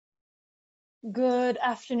Good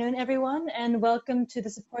afternoon, everyone, and welcome to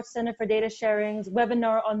the Support Center for Data Sharing's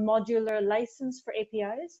webinar on modular license for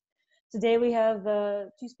APIs. Today we have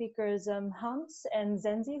two speakers, Hans and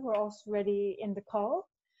Zenzi, who are also already in the call.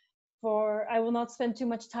 I will not spend too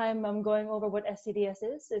much time going over what SCDS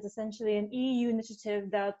is. It's essentially an EU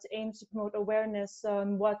initiative that aims to promote awareness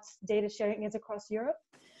on what data sharing is across Europe.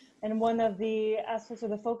 And one of the aspects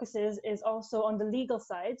of the focuses is also on the legal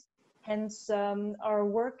side. Hence, our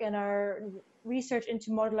work and our research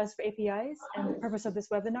into modularized for APIs and the purpose of this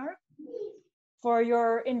webinar. For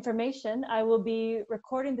your information, I will be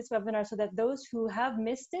recording this webinar so that those who have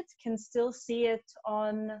missed it can still see it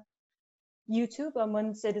on YouTube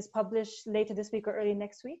once it is published later this week or early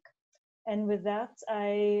next week. And with that,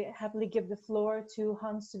 I happily give the floor to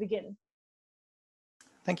Hans to begin.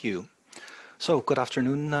 Thank you. So good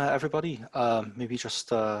afternoon, everybody. Maybe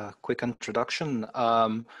just a quick introduction.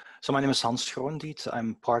 So my name is Hans Groendiet.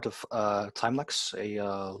 I'm part of Timelex,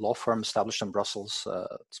 a law firm established in Brussels,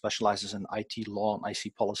 specializes in IT law and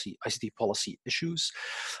ICT policy issues.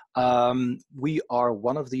 We are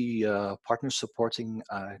one of the partners supporting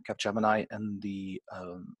Capgemini in the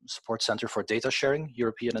Support Center for Data Sharing,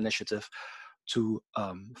 European initiative, to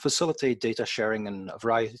facilitate data sharing in a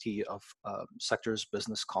variety of sectors,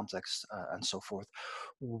 business contexts, and so forth.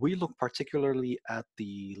 We look particularly at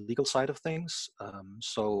the legal side of things,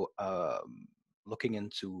 looking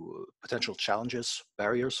into potential challenges,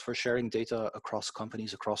 barriers for sharing data across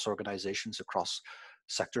companies, across organizations, across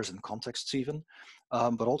sectors and contexts even,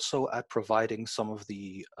 but also at providing some of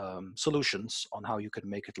the solutions on how you can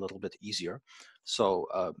make it a little bit easier. So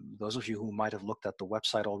those of you who might have looked at the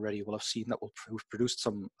website already will have seen that we've produced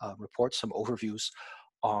some reports, some overviews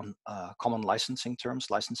on common licensing terms,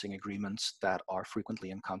 licensing agreements that are frequently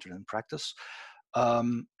encountered in practice.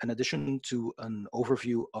 In addition to an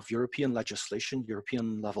overview of European legislation,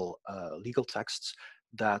 European level legal texts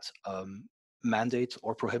that mandate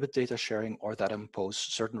or prohibit data sharing or that impose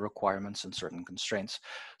certain requirements and certain constraints.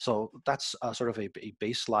 So that's sort of a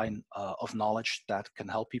baseline of knowledge that can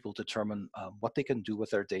help people determine what they can do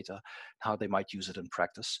with their data, how they might use it in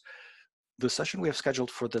practice. The session we have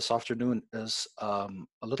scheduled for this afternoon is a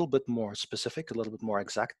little bit more specific, a little bit more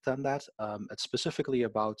exact than that. It's specifically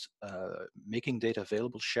about making data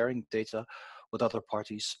available, sharing data with other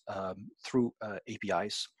parties through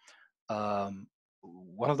APIs.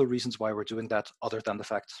 One of the reasons why we're doing that, other than the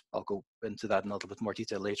fact, I'll go into that in a little bit more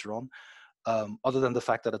detail later on, other than the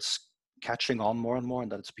fact that it's catching on more and more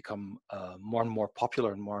and that it's become more and more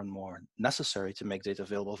popular and more necessary to make data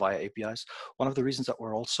available via APIs, one of the reasons that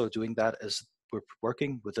we're also doing that is we're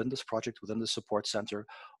working within this project, within the support center,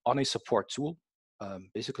 on a support tool,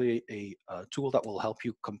 basically a tool that will help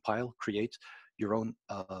you compile, create your own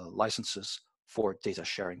licenses for data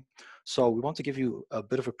sharing. So we want to give you a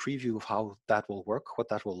bit of a preview of how that will work, what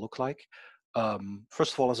that will look like.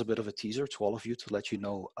 First of all, as a bit of a teaser to all of you to let you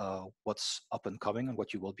know what's up and coming and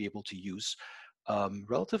what you will be able to use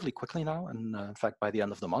relatively quickly now, and in fact by the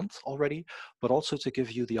end of the month already, but also to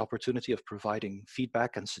give you the opportunity of providing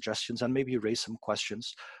feedback and suggestions and maybe raise some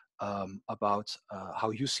questions about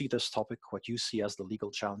how you see this topic, what you see as the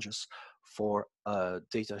legal challenges for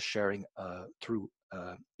data sharing through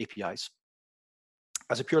APIs.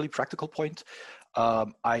 As a purely practical point,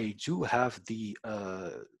 I do have the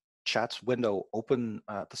chat window open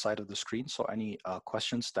at the side of the screen. So any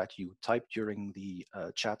questions that you type during the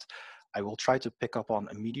chat, I will try to pick up on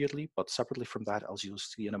immediately, but separately from that, as you'll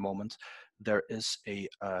see in a moment, there is a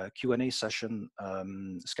Q&A session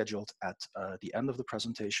scheduled at the end of the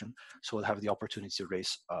presentation. So we'll have the opportunity to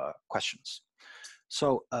raise questions.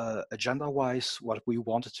 So agenda-wise, what we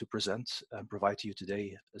wanted to present and provide to you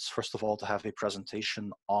today is, first of all, to have a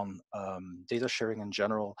presentation on data sharing in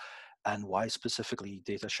general and why specifically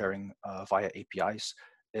data sharing via APIs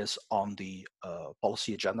is on the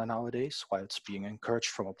policy agenda nowadays, why it's being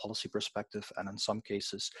encouraged from a policy perspective and in some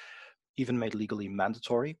cases even made legally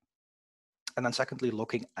mandatory. And then secondly,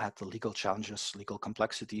 looking at the legal challenges, legal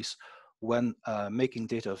complexities when making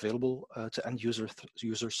data available to end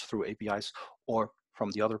users through APIs, or from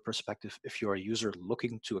the other perspective, if you're a user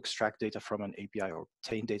looking to extract data from an API or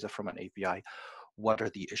obtain data from an API, what are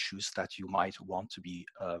the issues that you might want to be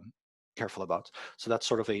careful about? So that's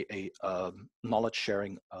sort of a knowledge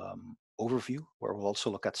sharing overview, where we'll also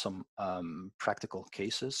look at some practical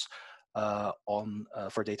cases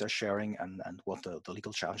for data sharing and what the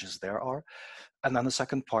legal challenges there are. And then the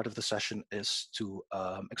second part of the session is to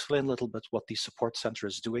explain a little bit what the support center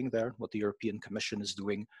is doing there, what the European Commission is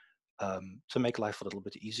doing to make life a little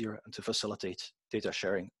bit easier and to facilitate data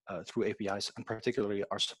sharing through APIs, and particularly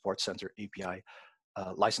our support center API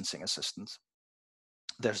licensing assistant.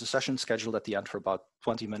 There's a session scheduled at the end for about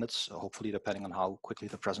 20 minutes, hopefully depending on how quickly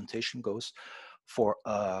the presentation goes, for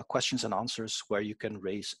questions and answers where you can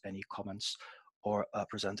raise any comments or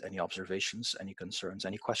present any observations, any concerns,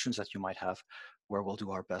 any questions that you might have, where we'll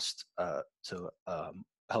do our best to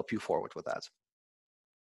help you forward with that.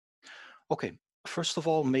 Okay, first of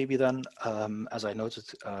all, maybe then, as I noted,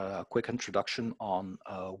 a quick introduction on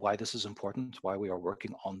why this is important, why we are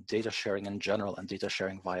working on data sharing in general and data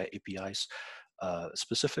sharing via APIs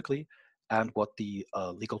specifically, and what the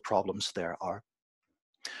legal problems there are.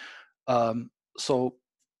 So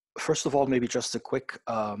first of all, maybe just a quick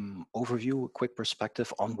overview, a quick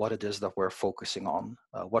perspective on what it is that we're focusing on,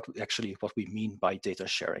 what we mean by data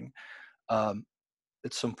sharing.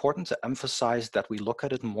 It's important to emphasize that we look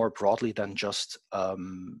at it more broadly than just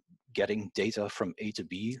getting data from A to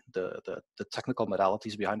B, the technical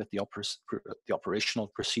modalities behind it, the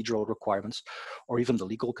operational procedural requirements, or even the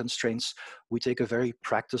legal constraints. We take a very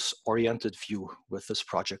practice-oriented view with this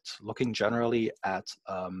project, looking generally at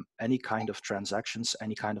any kind of transactions,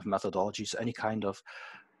 any kind of methodologies, any kind of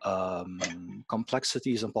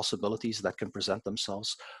complexities and possibilities that can present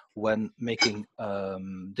themselves when making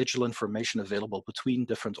digital information available between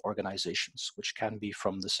different organizations, which can be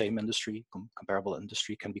from the same industry, comparable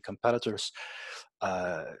industry, can be competitors,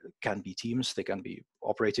 can be teams, they can be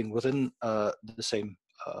operating within the same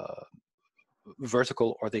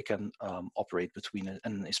vertical, or they can operate between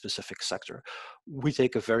in a specific sector. We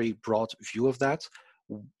take a very broad view of that.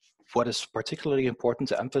 What is particularly important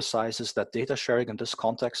to emphasize is that data sharing in this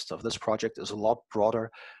context of this project is a lot broader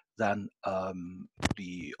than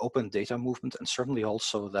the open data movement, and certainly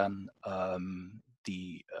also than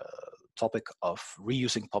the topic of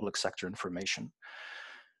reusing public sector information.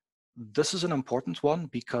 This is an important one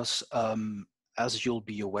because as you'll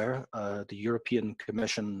be aware, the European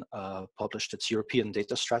Commission published its European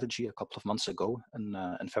data strategy a couple of months ago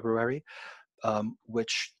in February,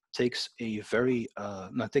 which takes a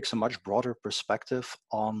much broader perspective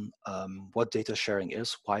on what data sharing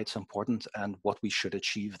is, why it's important, and what we should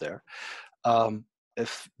achieve there.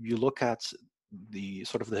 If you look at the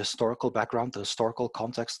historical background, the historical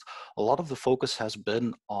context, a lot of the focus has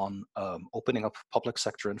been on opening up public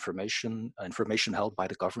sector information held by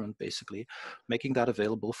the government, basically, making that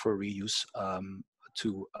available for reuse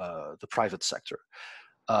to the private sector.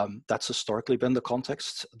 That's historically been the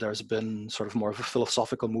context. There's been more of a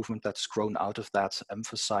philosophical movement that's grown out of that,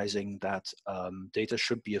 emphasizing that data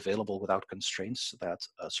should be available without constraints, that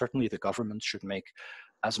certainly the government should make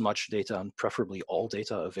as much data and preferably all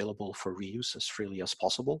data available for reuse as freely as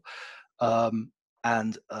possible.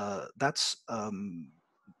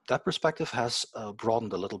 That perspective has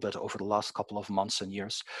broadened a little bit over the last couple of months and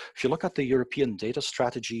years. If you look at the European data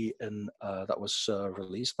strategy that was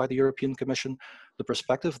released by the European Commission, the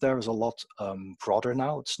perspective there is a lot broader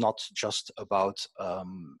now. It's not just about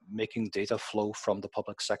making data flow from the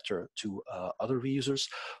public sector to other reusers,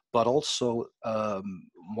 but also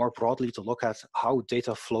more broadly to look at how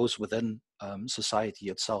data flows within society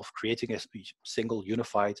itself, creating a single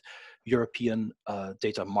unified European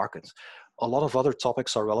data market. A lot of other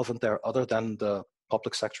topics are relevant there other than the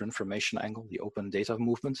public sector information angle, the open data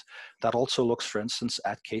movement. That also looks, for instance,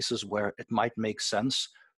 at cases where it might make sense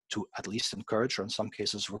to at least encourage, or in some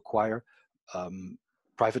cases require,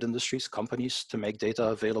 private industries, companies to make data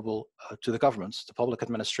available to the governments, to public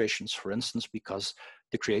administrations, for instance, because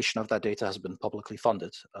the creation of that data has been publicly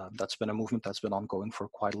funded. That's been a movement that's been ongoing for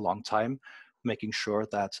quite a long time, making sure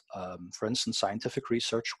that, for instance, scientific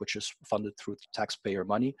research, which is funded through taxpayer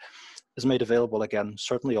money, is made available again,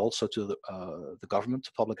 certainly also to the government,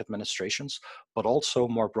 to public administrations, but also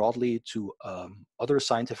more broadly to other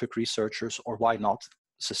scientific researchers, or why not,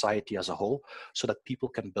 society as a whole, so that people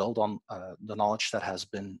can build on the knowledge that has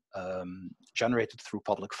been generated through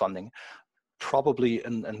public funding. Probably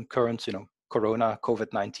in current, Corona,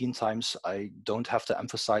 COVID-19 times, I don't have to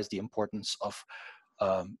emphasize the importance of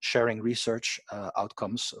sharing research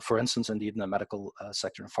outcomes, for instance, indeed in the medical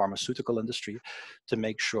sector and pharmaceutical industry, to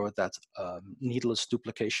make sure that needless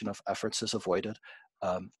duplication of efforts is avoided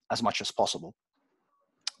as much as possible.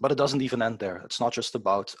 But it doesn't even end there. It's not just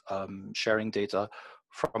about sharing data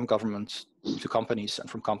from government to companies and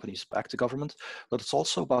from companies back to government, but it's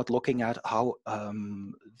also about looking at how I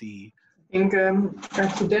think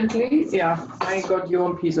accidentally, yeah, I got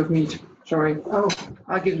your piece of meat. Sorry. Oh,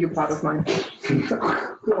 I'll give you part of mine.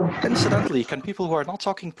 Incidentally, can people who are not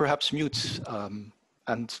talking perhaps mute,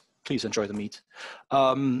 and please enjoy the meat.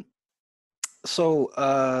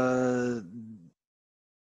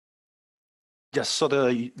 Yes, so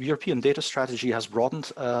the European data strategy has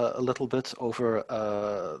broadened a little bit over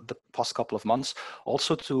the past couple of months,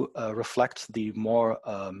 also to reflect the more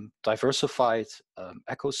diversified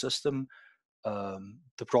ecosystem,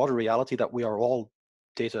 the broader reality that we are all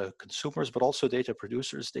data consumers, but also data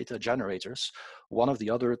producers, data generators. One of the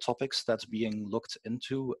other topics that's being looked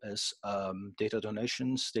into is data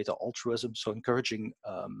donations, data altruism, so encouraging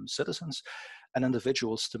citizens and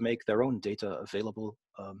individuals to make their own data available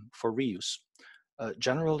for reuse.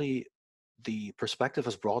 Generally, the perspective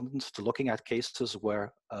has broadened to looking at cases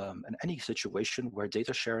where, in any situation where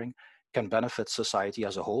data sharing can benefit society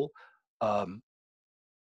as a whole,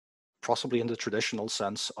 possibly in the traditional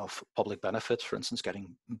sense of public benefit, for instance,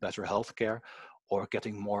 getting better healthcare or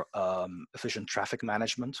getting more efficient traffic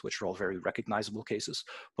management, which are all very recognizable cases,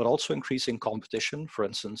 but also increasing competition. For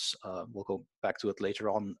instance, we'll go back to it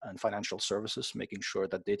later on, and financial services, making sure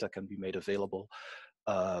that data can be made available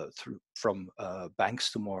from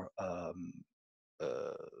banks to more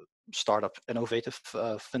startup, innovative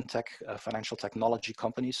fintech, financial technology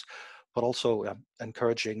companies, but also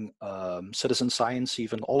encouraging citizen science,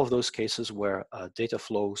 even all of those cases where data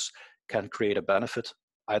flows can create a benefit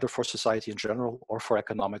either for society in general or for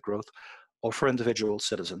economic growth or for individual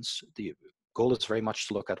citizens. The goal is very much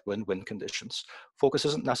to look at win-win conditions. Focus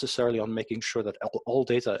isn't necessarily on making sure that all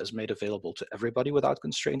data is made available to everybody without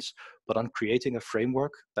constraints, but on creating a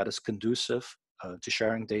framework that is conducive to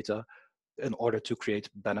sharing data in order to create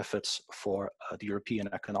benefits for the European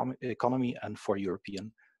economy and for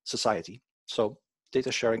European society. So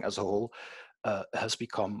data sharing as a whole has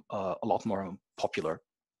become a lot more popular.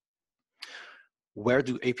 Where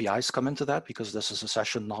do APIs come into that? Because this is a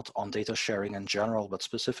session not on data sharing in general, but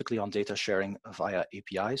specifically on data sharing via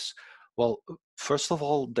APIs. Well, first of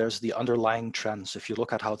all, there's the underlying trends. If you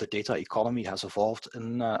look at how the data economy has evolved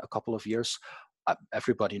in a couple of years,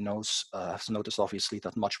 everybody has noticed obviously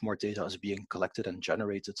that much more data is being collected and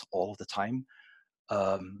generated all of the time.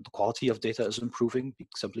 The quality of data is improving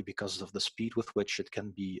simply because of the speed with which it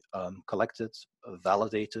can be collected,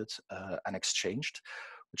 validated, and exchanged,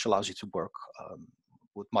 which allows you to work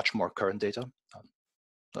with much more current data.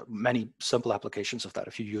 Many simple applications of that.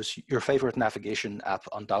 If you use your favorite navigation app,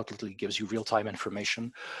 undoubtedly gives you real-time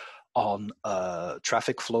information on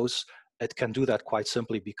traffic flows. It can do that quite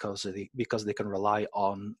simply because they can rely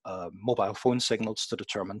on mobile phone signals to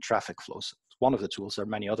determine traffic flows. It's one of the tools. There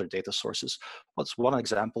are many other data sources. But it's one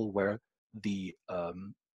example where the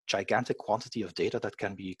gigantic quantity of data that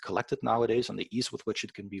can be collected nowadays and the ease with which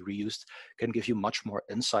it can be reused can give you much more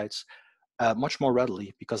insights much more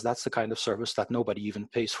readily, because that's the kind of service that nobody even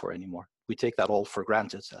pays for anymore. We take that all for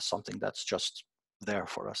granted as something that's just there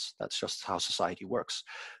for us. That's just how society works.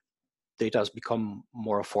 Data has become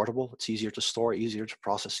more affordable. It's easier to store, easier to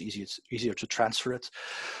process, easier to transfer it.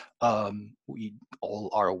 We all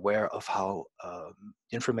are aware of how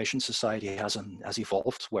information society has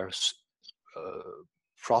evolved, where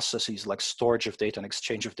processes like storage of data and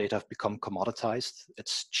exchange of data have become commoditized.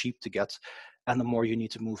 It's cheap to get, and the more you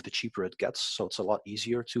need to move, the cheaper it gets. So it's a lot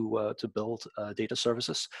easier to build data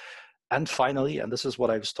services. And finally, and this is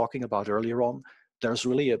what I was talking about earlier on, there's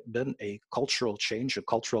really been a cultural change, a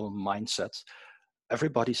cultural mindset.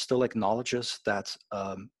 Everybody still acknowledges that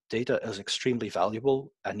data is extremely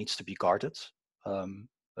valuable and needs to be guarded.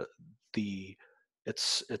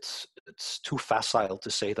 It's too facile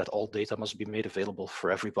to say that all data must be made available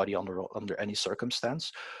for everybody under any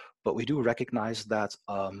circumstance, but we do recognize that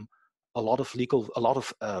a lot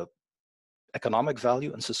of economic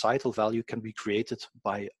value and societal value can be created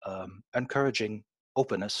by encouraging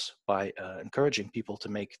openness, by encouraging people to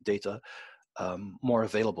make data more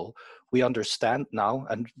available. We understand now,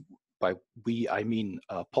 and by we I mean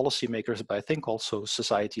policymakers, but I think also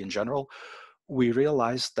society in general, we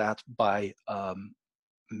realize that by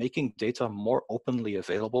making data more openly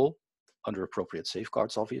available under appropriate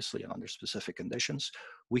safeguards, obviously, and under specific conditions,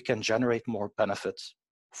 we can generate more benefits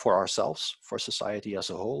for ourselves, for society as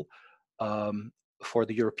a whole, for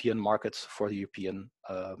the European market, for the European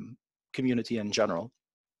community in general.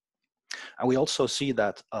 And we also see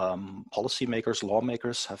that policymakers,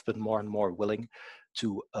 lawmakers have been more and more willing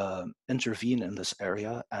to intervene in this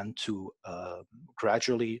area and to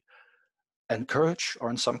gradually encourage, or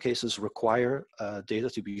in some cases require, data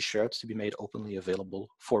to be shared, to be made openly available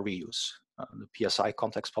for reuse. The PSI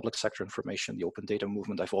context, public sector information, the open data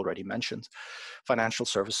movement I've already mentioned. Financial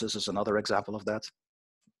services is another example of that.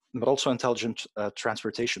 But also intelligent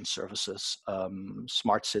transportation services,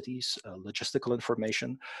 smart cities, logistical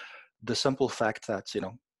information. The simple fact that, you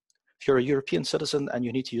know, if you're a European citizen and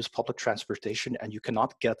you need to use public transportation and you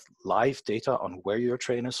cannot get live data on where your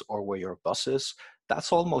train is or where your bus is,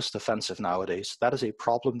 That's almost offensive nowadays. That is a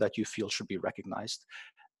problem that you feel should be recognized.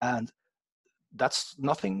 And that's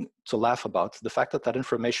nothing to laugh about. The fact that that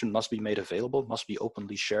information must be made available, must be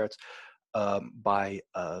openly shared by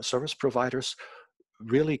service providers,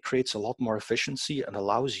 really creates a lot more efficiency and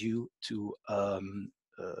allows you to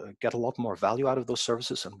get a lot more value out of those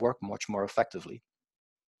services and work much more effectively.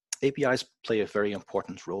 APIs play a very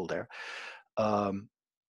important role there.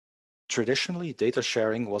 Traditionally, data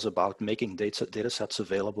sharing was about making data sets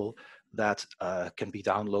available that can be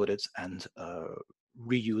downloaded and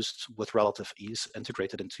reused with relative ease,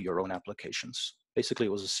 integrated into your own applications. Basically,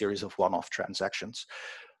 it was a series of one-off transactions.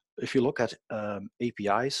 If you look at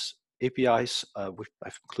APIs,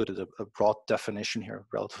 I've included a broad definition here,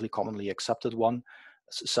 relatively commonly accepted one,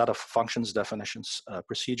 a set of functions, definitions,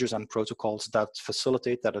 procedures, and protocols that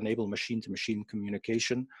facilitate, that enable machine-to-machine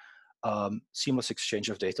communication, seamless exchange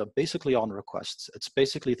of data, basically on requests. It's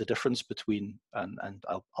basically the difference between, and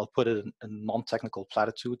I'll put it in non-technical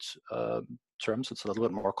platitude terms, it's a little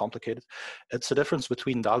bit more complicated. It's the difference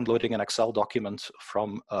between downloading an Excel document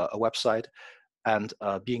from a website and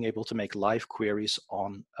being able to make live queries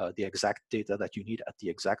on the exact data that you need at the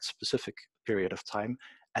exact specific period of time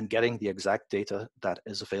and getting the exact data that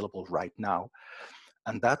is available right now.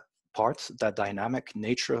 And that part, that dynamic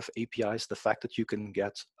nature of APIs, the fact that you can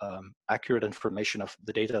get accurate information of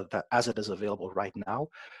the data that as it is available right now,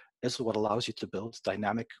 is what allows you to build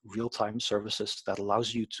dynamic real-time services that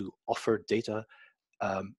allows you to offer data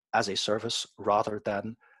as a service rather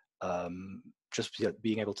than just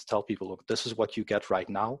being able to tell people, look, this is what you get right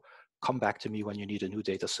now. Come back to me when you need a new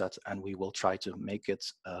data set and we will try to make it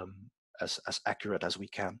as accurate as we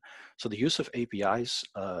can. So the use of APIs,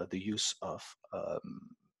 the use of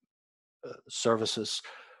services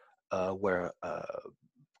where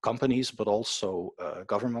companies, but also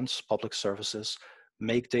governments, public services,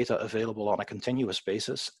 make data available on a continuous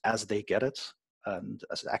basis as they get it and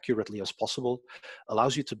as accurately as possible,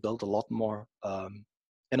 allows you to build a lot more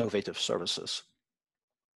innovative services.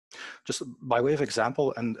 Just by way of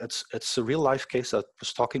example, and it's a real life case. I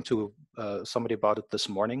was talking to somebody about it this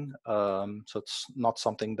morning, so it's not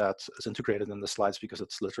something that is integrated in the slides because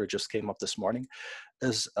it's literally just came up this morning. We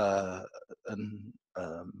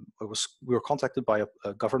were contacted by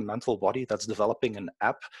a governmental body that's developing an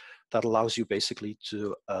app that allows you basically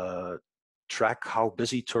to track how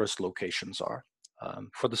busy tourist locations are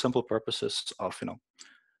for the simple purposes of,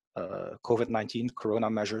 COVID-19 corona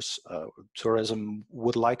measures. Tourism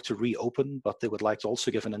would like to reopen, but they would like to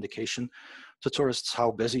also give an indication to tourists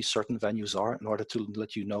how busy certain venues are in order to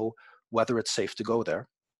let you know whether it's safe to go there.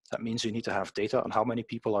 That means you need to have data on how many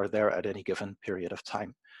people are there at any given period of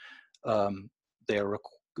time. They are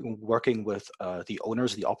working with the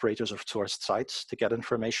owners, the operators of tourist sites to get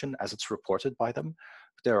information as it's reported by them.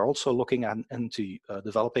 They're also looking into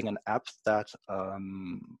developing an app that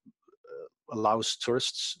allows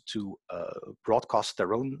tourists to broadcast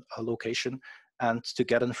their own location and to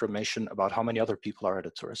get information about how many other people are at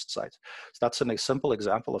a tourist site. So that's a simple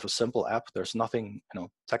example of a simple app. There's nothing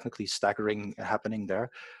technically staggering happening there,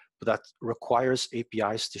 but that requires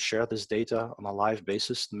APIs to share this data on a live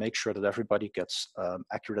basis to make sure that everybody gets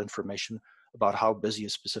accurate information about how busy a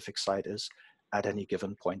specific site is at any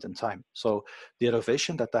given point in time. So the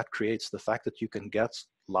innovation that creates, the fact that you can get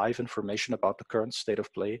live information about the current state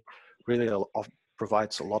of play, really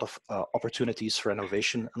provides a lot of opportunities for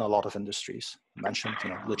innovation in a lot of industries. I mentioned,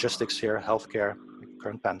 logistics here, healthcare,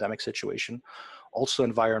 current pandemic situation. Also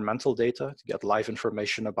environmental data to get live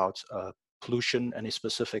information about pollution in a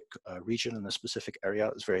specific region, in a specific area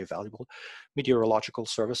is very valuable. Meteorological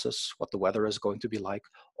services, what the weather is going to be like,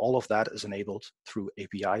 all of that is enabled through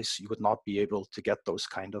APIs. You would not be able to get those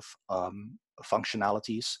kind of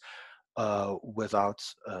functionalities without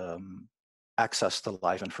access to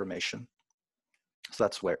live information. So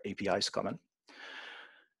that's where APIs come in.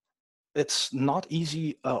 It's not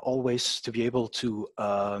easy always to be able to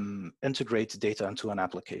integrate data into an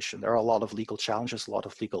application. There are a lot of legal challenges, a lot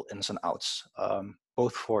of legal ins and outs,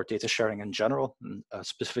 both for data sharing in general, and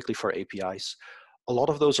specifically for APIs. A lot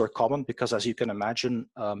of those are common because, as you can imagine,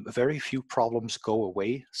 very few problems go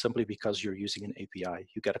away simply because you're using an API.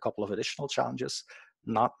 You get a couple of additional challenges.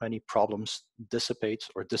 Not many problems dissipate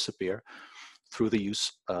or disappear through the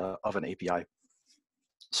use of an API.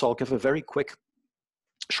 So I'll give a very quick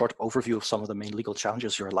short overview of some of the main legal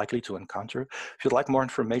challenges you're likely to encounter. If you'd like more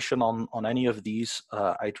information on any of these,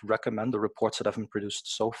 I'd recommend the reports that have been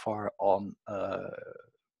produced so far on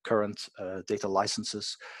current data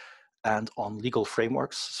licenses and on legal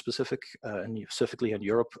frameworks specifically in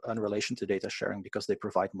Europe in relation to data sharing, because they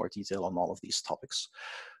provide more detail on all of these topics.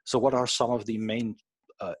 So what are some of the main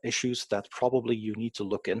issues that probably you need to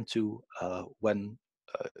look into when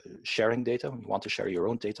sharing data, when you want to share your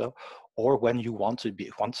own data, or when you want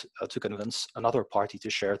to convince another party to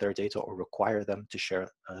share their data or require them to share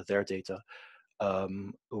their data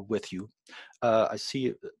with you. I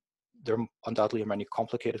see there undoubtedly are many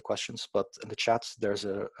complicated questions, but in the chat there's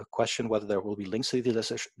a question whether there will be links to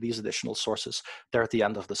these additional sources. They're at the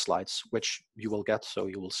end of the slides, which you will get, so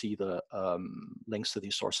you will see the links to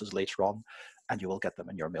these sources later on, and you will get them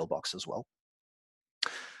in your mailbox as well.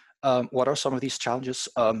 What are some of these challenges?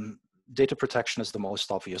 Data protection is the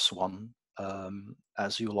most obvious one.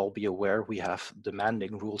 As you'll all be aware, we have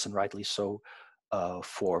demanding rules, and rightly so,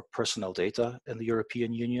 for personal data in the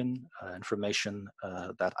European Union, information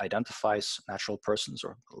that identifies natural persons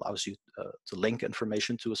or allows you to link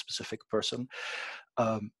information to a specific person.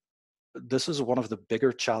 This is one of the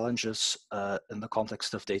bigger challenges in the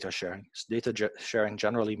context of data sharing. Data sharing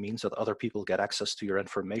generally means that other people get access to your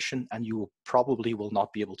information, and you probably will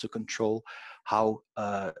not be able to control how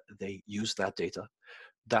they use that data.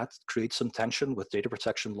 That creates some tension with data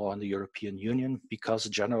protection law in the European Union, because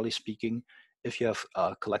generally speaking, if you have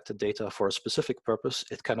collected data for a specific purpose,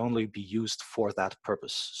 it can only be used for that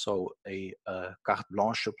purpose. So a carte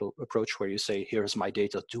blanche approach where you say, here's my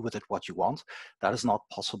data, do with it what you want, that is not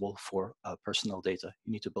possible for personal data.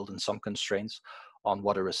 You need to build in some constraints on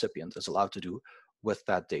what a recipient is allowed to do with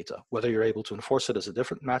that data. Whether you're able to enforce it is a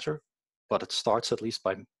different matter, but it starts at least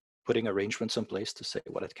by putting arrangements in place to say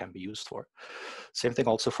what it can be used for. Same thing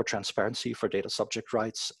also for transparency, for data subject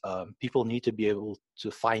rights. People need to be able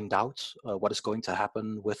to find out what is going to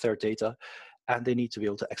happen with their data, and they need to be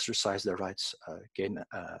able to exercise their rights, gain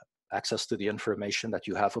access to the information that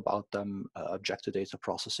you have about them, object to data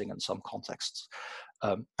processing in some contexts.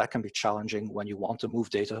 That can be challenging when you want to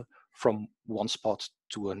move data from one spot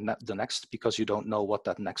to the next, because you don't know what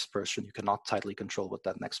that next person, you cannot tightly control what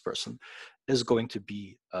that next person is going to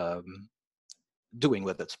be doing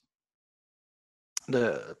with it.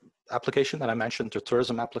 The application that I mentioned, the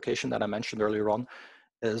tourism application that I mentioned earlier on,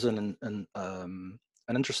 is an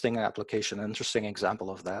interesting application, an interesting example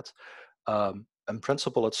of that. In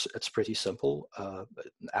principle, it's pretty simple. An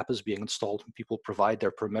app is being installed, and people provide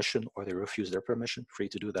their permission or they refuse their permission, free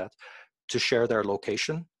to do that, to share their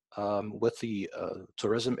location with the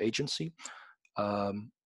tourism agency.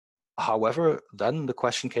 However, then the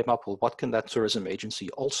question came up, well, what can that tourism agency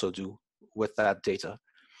also do with that data?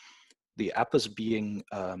 The app is being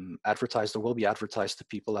advertised, or will be advertised to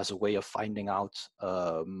people as a way of finding out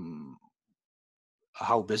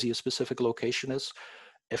how busy a specific location is.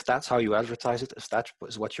 If that's how you advertise it, if that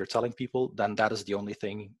is what you're telling people, then that is the only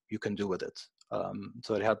thing you can do with it.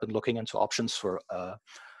 So they have been looking into options for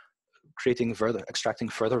extracting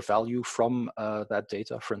further value from that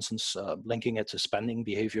data. For instance, linking it to spending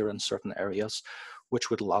behavior in certain areas, which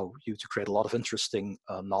would allow you to create a lot of interesting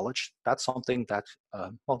knowledge. That's something that,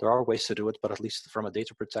 well, there are ways to do it, but at least from a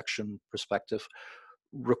data protection perspective,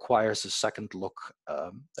 requires a second look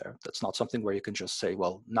there. That's not something where you can just say,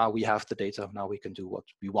 well, now we have the data, now we can do what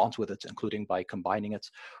we want with it, including by combining it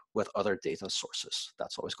with other data sources.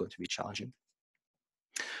 That's always going to be challenging.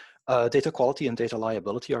 Data quality and data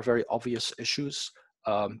liability are very obvious issues.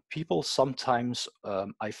 People sometimes,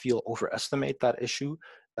 I feel, overestimate that issue,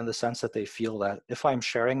 in the sense that they feel that if I'm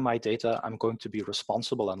sharing my data, I'm going to be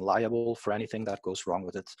responsible and liable for anything that goes wrong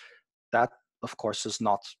with it. That, of course, is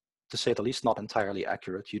not, to say the least, not entirely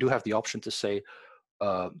accurate. You do have the option to say,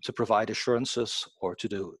 to provide assurances or to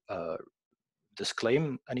do,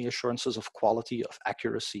 disclaim any assurances of quality, of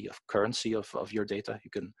accuracy, of currency of your data.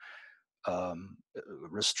 You can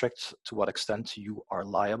restrict to what extent you are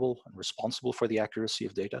liable and responsible for the accuracy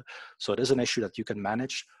of data. So it is an issue that you can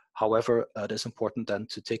manage. However, it is important then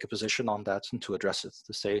to take a position on that and to address it,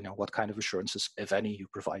 to say, you know, what kind of assurances, if any, you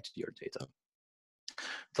provide to your data.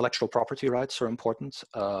 Intellectual property rights are important.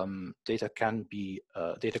 Data can be,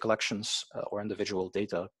 data collections or individual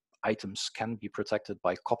data items can be protected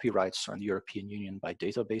by copyrights or in the European Union by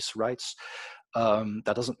database rights.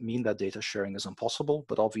 That doesn't mean that data sharing is impossible,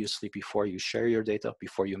 but obviously before you share your data,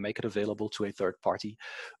 before you make it available to a third party,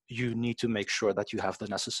 you need to make sure that you have the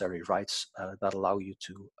necessary rights that allow you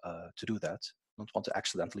to do that. You don't want to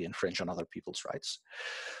accidentally infringe on other people's rights.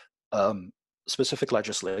 Specific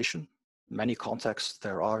legislation. Many contexts,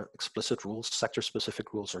 there are explicit rules,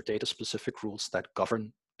 sector-specific rules or data-specific rules that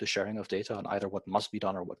govern the sharing of data and either what must be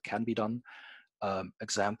done or what can be done.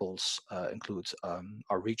 Examples include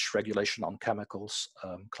our REACH regulation on chemicals,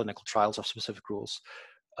 clinical trials of specific rules,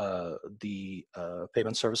 The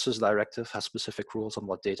Payment Services Directive has specific rules on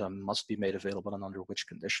what data must be made available and under which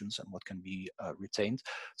conditions and what can be retained.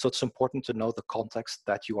 So it's important to know the context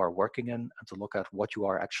that you are working in and to look at what you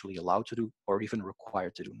are actually allowed to do or even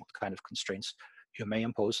required to do, what kind of constraints you may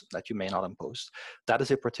impose that you may not impose. That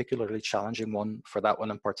is a particularly challenging one. For that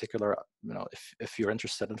one in particular, if you're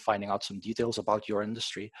interested in finding out some details about your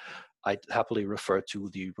industry, I'd happily refer to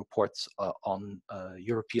the reports on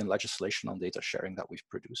European legislation on data sharing that we've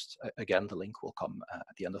produced. Again, the link will come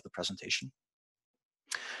at the end of the presentation.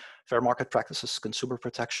 Fair market practices, consumer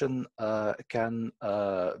protection can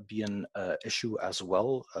be an issue as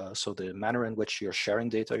well. So the manner in which you're sharing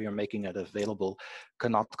data, you're making it available,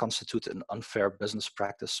 cannot constitute an unfair business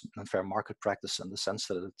practice, unfair market practice, in the sense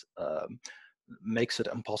that it makes it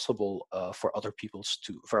impossible for other people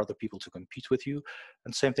to compete with you.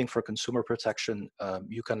 And same thing for consumer protection.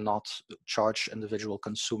 You cannot charge individual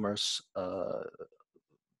consumers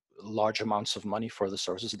large amounts of money for the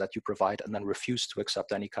services that you provide and then refuse to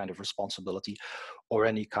accept any kind of responsibility or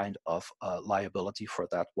any kind of liability for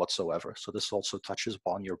that whatsoever. So this also touches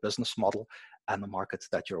upon your business model and the market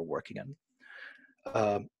that you're working in.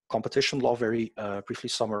 Competition law, very briefly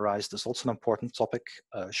summarized, is also an important topic.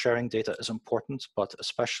 Sharing data is important, but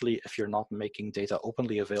especially if you're not making data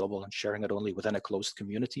openly available and sharing it only within a closed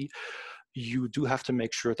community, you do have to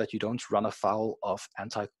make sure that you don't run afoul of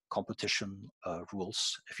anti-competition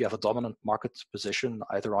rules. If you have a dominant market position,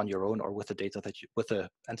 either on your own or with the data that with the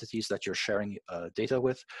entities that you're sharing data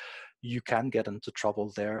with, you can get into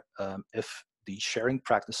trouble there if the sharing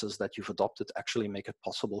practices that you've adopted actually make it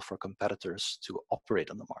possible for competitors to operate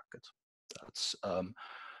in the market. That's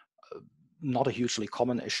not a hugely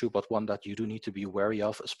common issue, but one that you do need to be wary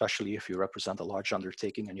of, especially if you represent a large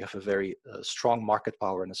undertaking and you have a very strong market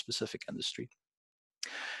power in a specific industry.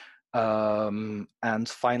 And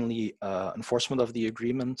finally, enforcement of the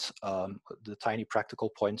agreement, the tiny practical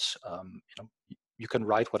points, you can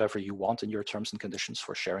write whatever you want in your terms and conditions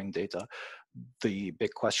for sharing data. The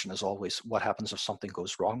big question is always, what happens if something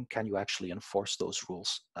goes wrong? Can you actually enforce those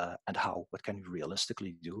rules and how? What can you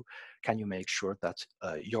realistically do? Can you make sure that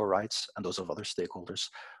your rights and those of other stakeholders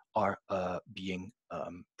are being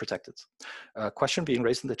protected? A question being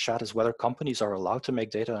raised in the chat is whether companies are allowed to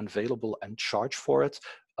make data available and charge for it.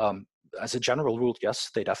 As a general rule,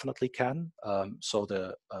 yes, they definitely can. So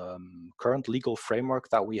the current legal framework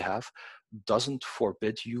that we have doesn't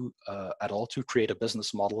forbid you at all to create a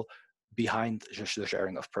business model behind the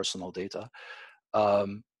sharing of personal data.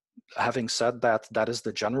 Having said that, that is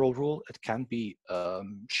the general rule. It can be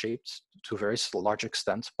shaped to a very large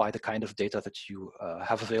extent by the kind of data that you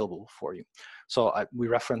have available for you. So we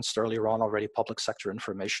referenced earlier on already public sector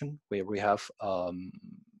information, where we have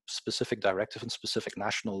specific directive and specific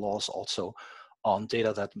national laws also on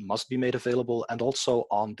data that must be made available and also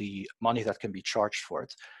on the money that can be charged for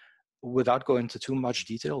it. Without going into too much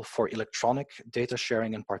detail, for electronic data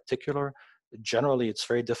sharing in particular, generally it's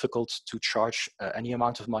very difficult to charge any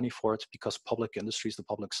amount of money for it because public industries, the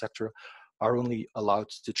public sector, are only allowed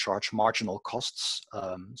to charge marginal costs.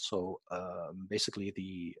 Basically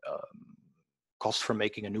the cost for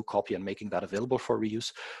making a new copy and making that available for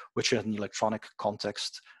reuse, which in an electronic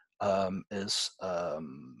context is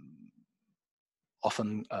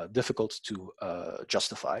often difficult to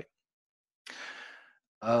justify.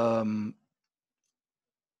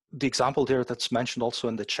 The example there that's mentioned also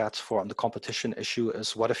in the chat for on the competition issue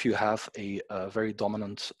is, what if you have a very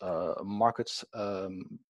dominant market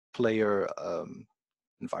player,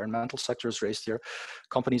 environmental sector is raised here,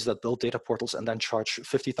 companies that build data portals and then charge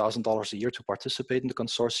 $50,000 a year to participate in the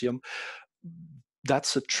consortium.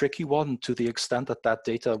 That's a tricky one to the extent that that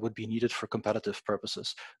data would be needed for competitive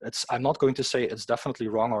purposes. I'm not going to say it's definitely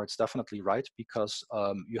wrong or it's definitely right, because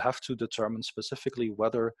you have to determine specifically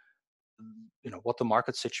whether, what the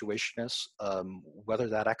market situation is, whether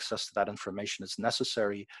that access to that information is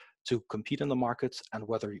necessary to compete in the market, and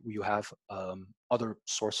whether you have other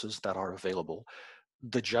sources that are available.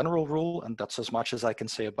 The general rule, and that's as much as I can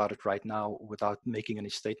say about it right now without making any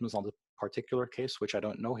statements on the particular case, which I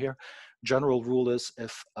don't know here. General rule is,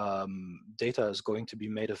 if data is going to be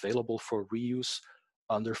made available for reuse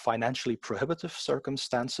under financially prohibitive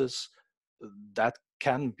circumstances, that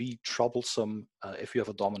can be troublesome if you have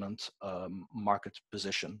a dominant market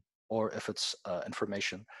position, or if it's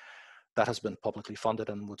information that has been publicly funded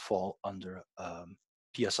and would fall under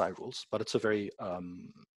PSI rules. But it's a very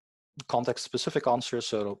context-specific answer,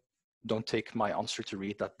 so don't take my answer to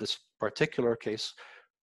read that this particular case,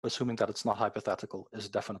 assuming that it's not hypothetical, is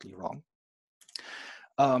definitely wrong.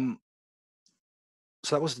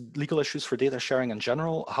 So that was legal issues for data sharing in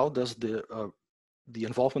general. How does the the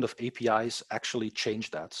involvement of APIs actually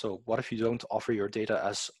change that. So what if you don't offer your data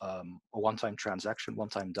as a one-time transaction,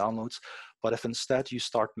 one-time downloads, but if instead you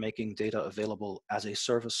start making data available as a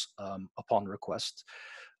service upon request?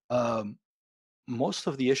 Most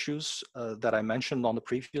of the issues that I mentioned on the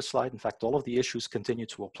previous slide, in fact, all of the issues continue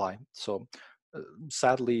to apply. So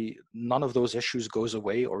sadly, none of those issues goes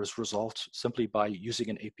away or is resolved simply by using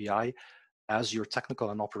an API as your technical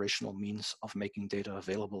and operational means of making data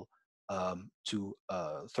available to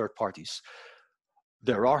third parties.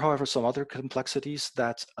 There are, however, some other complexities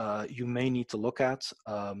that you may need to look at.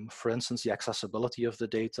 For instance, the accessibility of the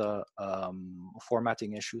data,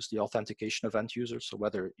 formatting issues, the authentication of end users, so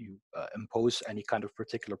whether you impose any kind of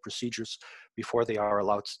particular procedures before they are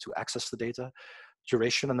allowed to access the data,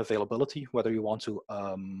 duration and availability, whether you want to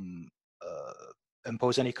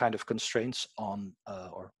impose any kind of constraints on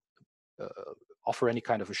or offer any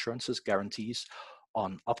kind of assurances, guarantees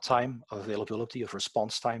on uptime, availability of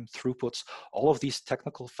response time, throughputs, all of these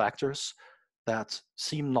technical factors that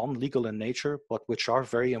seem non-legal in nature, but which are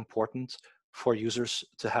very important for users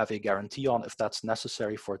to have a guarantee on if that's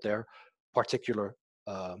necessary for their particular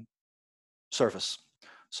service.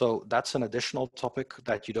 So that's an additional topic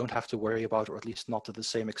that you don't have to worry about, or at least not to the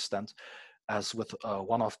same extent as with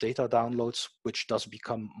one-off data downloads, which does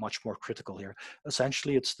become much more critical here.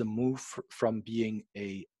 Essentially, it's the move from being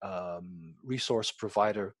a resource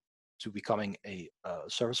provider to becoming a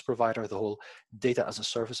service provider. The whole data as a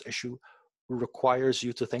service issue requires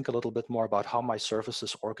you to think a little bit more about how my service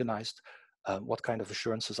is organized, what kind of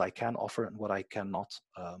assurances I can offer and what I cannot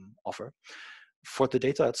offer. For the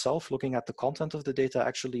data itself, looking at the content of the data,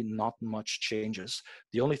 actually not much changes.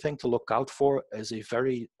 The only thing to look out for is a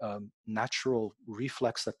very natural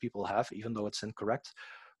reflex that people have, even though it's incorrect,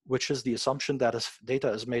 which is the assumption that if data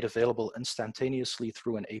is made available instantaneously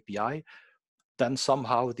through an API, then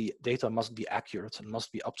somehow the data must be accurate and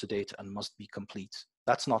must be up to date and must be complete.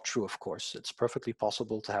 That's not true, of course. It's perfectly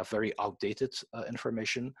possible to have very outdated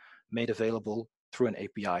information made available through an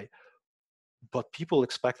API. But people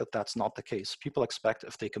expect that that's not the case. People expect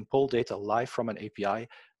if they can pull data live from an API,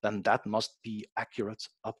 then that must be accurate,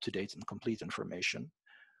 up-to-date, and complete information.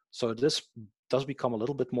 So this does become a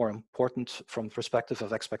little bit more important from the perspective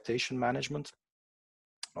of expectation management,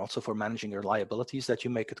 also for managing your liabilities, that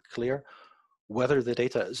you make it clear whether the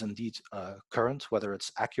data is indeed current, whether it's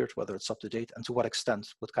accurate, whether it's up to date, and to what extent,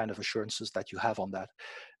 what kind of assurances that you have on that.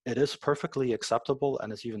 It is perfectly acceptable,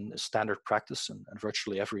 and it's even standard practice in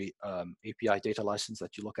virtually every API data license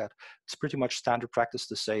that you look at. It's pretty much standard practice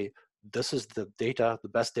to say, this is the data, the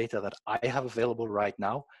best data that I have available right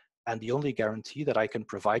now, and the only guarantee that I can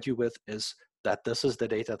provide you with is that this is the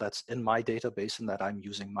data that's in my database and that I'm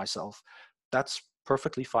using myself. That's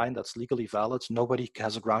perfectly fine, that's legally valid. Nobody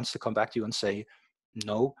has grounds to come back to you and say,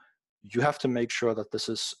 no, you have to make sure that this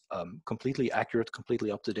is completely accurate,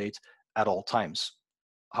 completely up to date at all times.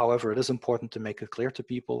 However, it is important to make it clear to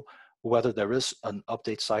people whether there is an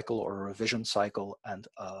update cycle or a revision cycle, and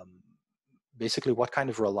basically what kind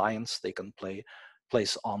of reliance they can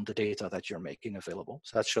place on the data that you're making available.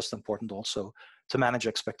 So that's just important also to manage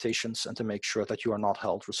expectations and to make sure that you are not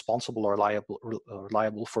held responsible or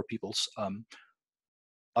liable for people's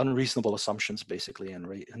unreasonable assumptions, basically,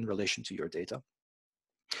 in relation to your data.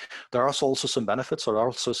 There are also some benefits, or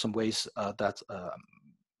also some ways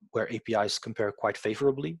where APIs compare quite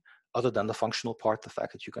favorably, other than the functional part, the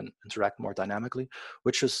fact that you can interact more dynamically,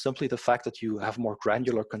 which is simply the fact that you have more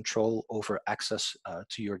granular control over access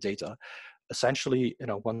to your data. Essentially,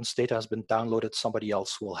 once data has been downloaded, somebody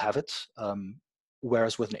else will have it.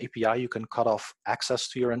 Whereas with an API, you can cut off access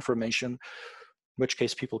to your information, in which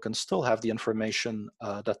case people can still have the information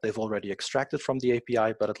that they've already extracted from the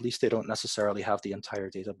API, but at least they don't necessarily have the entire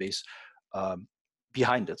database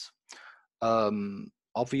behind it.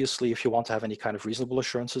 Obviously, if you want to have any kind of reasonable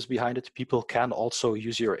assurances behind it, people can also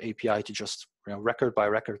use your API to just record by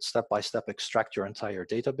record, step by step, extract your entire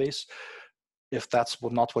database. If that's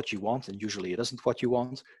not what you want, and usually it isn't what you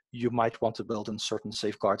want, you might want to build in certain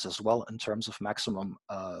safeguards as well in terms of maximum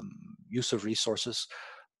use of resources,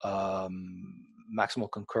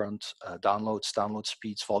 maximal concurrent downloads, download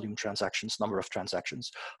speeds, volume transactions, number of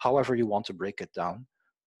transactions, however you want to break it down.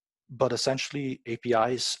 But essentially,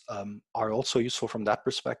 APIs are also useful from that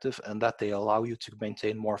perspective, and that they allow you to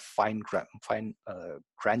maintain more fine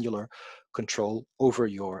granular control over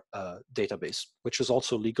your database, which is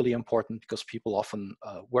also legally important because people often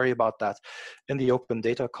worry about that in the open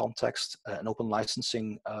data context and open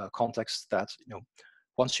licensing context, that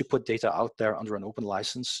once you put data out there under an open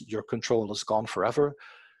license, your control is gone forever.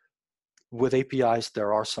 With APIs,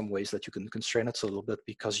 there are some ways that you can constrain it a little bit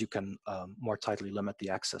because you can more tightly limit the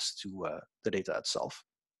access to the data itself.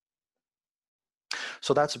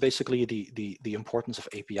 So that's basically the importance of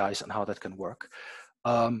APIs and how that can work.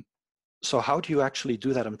 So how do you actually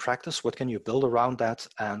do that in practice? What can you build around that?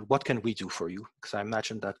 And what can we do for you? Because I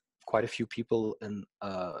imagine that quite a few people in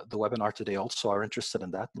the webinar today also are interested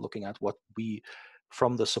in that, looking at what we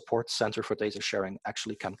from the Support Center for Data Sharing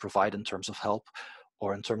actually can provide in terms of help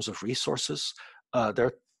or in terms of resources. There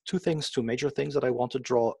are two major things that I want to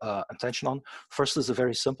draw attention on. First is a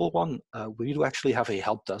very simple one. We do actually have a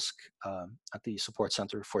help desk at the Support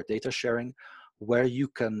Center for Data Sharing, where you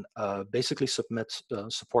can basically submit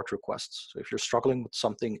support requests. So if you're struggling with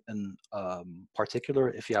something in particular,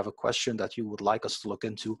 if you have a question that you would like us to look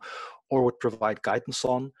into or would provide guidance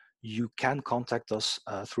on, you can contact us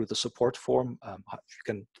through the support form. You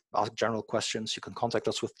can ask general questions. You can contact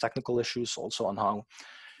us with technical issues also on how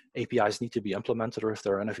APIs need to be implemented, or if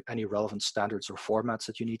there are any relevant standards or formats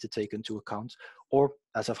that you need to take into account, or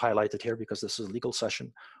as I've highlighted here, because this is a legal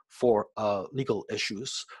session, for legal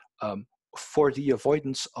issues. For the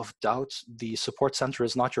avoidance of doubt, the support center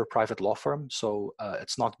is not your private law firm, so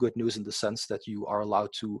it's not good news in the sense that you are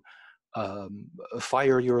allowed to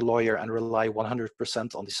fire your lawyer and rely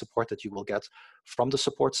 100% on the support that you will get from the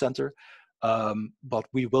support center. But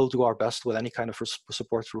we will do our best with any kind of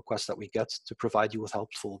support request that we get to provide you with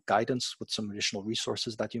helpful guidance, with some additional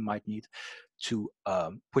resources that you might need to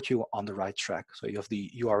put you on the right track. So you have the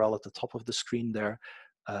URL at the top of the screen there,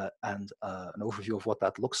 and an overview of what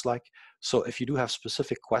that looks like. So if you do have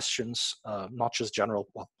specific questions, not just general,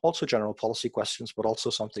 well, also general policy questions, but also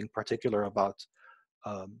something particular about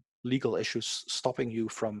legal issues stopping you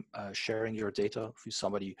from sharing your data with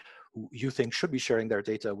somebody who you think should be sharing their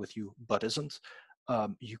data with you but isn't,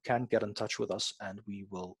 you can get in touch with us and we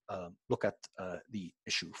will look at the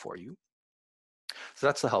issue for you. So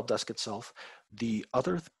that's the help desk itself. The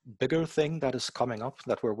other bigger thing that is coming up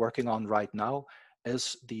that we're working on right now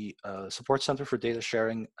is the Support Center for Data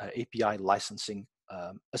Sharing API licensing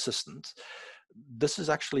assistant. This is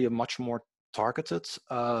actually a much more targeted,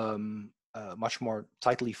 much more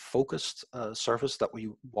tightly focused service that we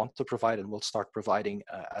want to provide and will start providing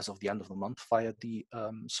as of the end of the month via the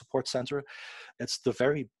Support Center. It's the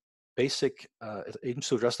very basic, it aims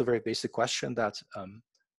to address the very basic question that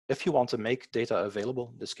if you want to make data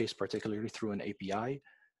available, in this case particularly through an API,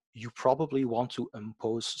 you probably want to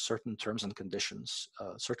impose certain terms and conditions,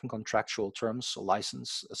 certain contractual terms, a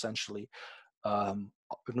license essentially, in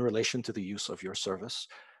relation to the use of your service.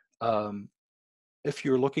 If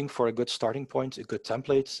you're looking for a good starting point, a good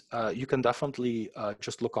template, you can definitely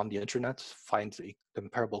just look on the internet, find a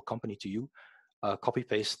comparable company to you, copy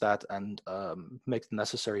paste that and make the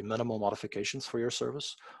necessary minimal modifications for your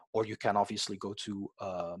service. Or you can obviously go to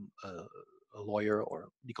a lawyer or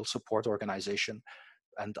legal support organization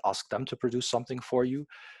and ask them to produce something for you.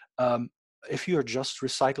 If you're just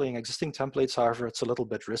recycling existing templates, however, it's a little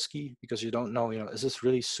bit risky because you don't know, is this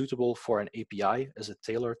really suitable for an API? Is it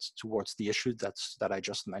tailored towards the issue that I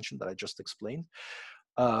just mentioned, that I just explained?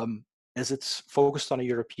 Is it focused on a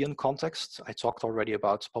European context? I talked already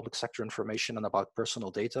about public sector information and about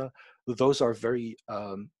personal data. Those are very,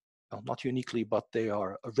 not uniquely, but they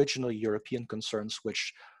are originally European concerns,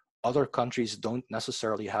 which other countries don't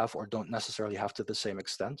necessarily have or don't necessarily have to the same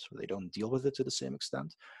extent. They don't deal with it to the same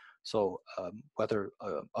extent. So whether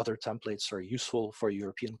other templates are useful for a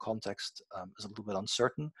European context is a little bit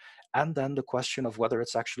uncertain. And then the question of whether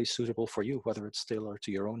it's actually suitable for you, whether it's tailored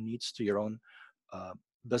to your own needs, to your own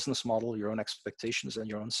business model, your own expectations, and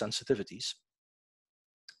your own sensitivities.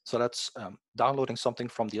 So that's downloading something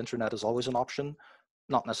from the internet is always an option,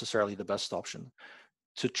 not necessarily the best option.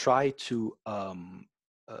 To try to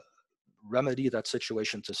remedy that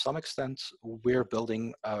situation to some extent, we're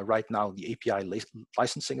building right now the API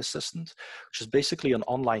licensing assistant, which is basically an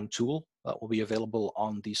online tool that will be available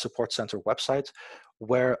on the Support Center website,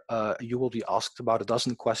 where you will be asked about a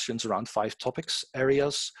dozen questions around 5 topics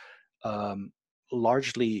areas,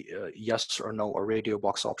 largely yes or no or radio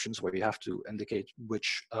box options, where you have to indicate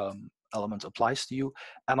which element applies to you.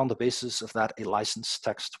 And on the basis of that, a license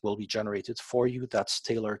text will be generated for you that's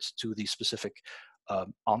tailored to the specific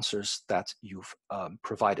answers that you've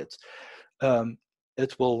provided.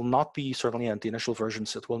 It will not be, certainly in the initial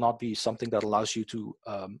versions, it will not be something that allows you to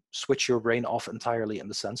switch your brain off entirely in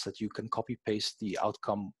the sense that you can copy paste the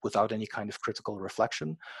outcome without any kind of critical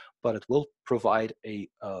reflection, but it will provide a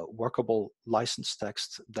workable license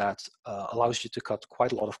text that allows you to cut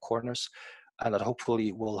quite a lot of corners, and that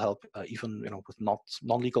hopefully will help even with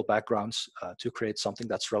non-legal backgrounds to create something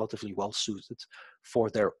that's relatively well suited for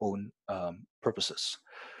their own purposes.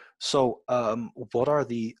 So what are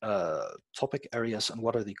the topic areas and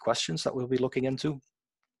what are the questions that we'll be looking into?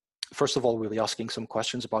 First of all, we'll be asking some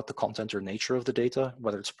questions about the content or nature of the data,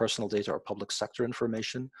 whether it's personal data or public sector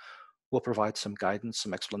information. We'll provide some guidance,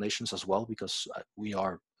 some explanations as well, because we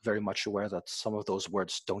are very much aware that some of those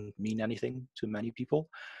words don't mean anything to many people.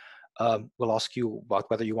 We'll ask you about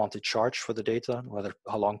whether you want to charge for the data,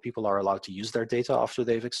 how long people are allowed to use their data after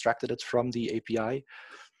they've extracted it from the API.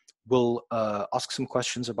 We'll ask some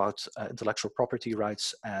questions about intellectual property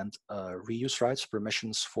rights and reuse rights,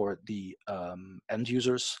 permissions for the end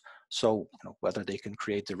users. So whether they can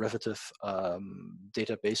create derivative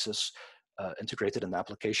databases integrated in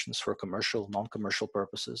applications for commercial, non-commercial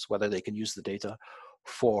purposes, whether they can use the data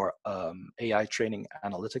for AI training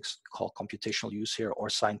analytics, called computational use here, or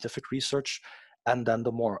scientific research. And then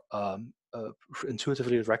the more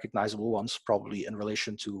intuitively recognizable ones, probably in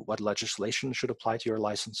relation to what legislation should apply to your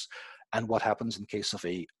license and what happens in case of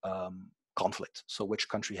a conflict. So which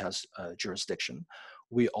country has jurisdiction.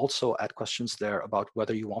 We also add questions there about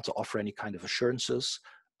whether you want to offer any kind of assurances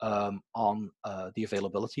on the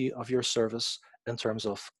availability of your service in terms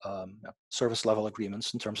of service level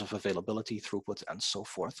agreements, in terms of availability, throughput, and so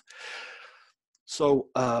forth. So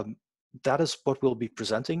that is what we'll be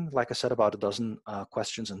presenting. Like I said, about a dozen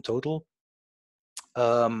questions in total.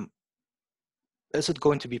 Is it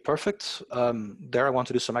going to be perfect? There I want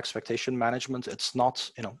to do some expectation management. It's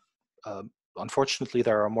not, unfortunately,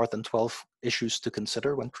 there are more than 12 issues to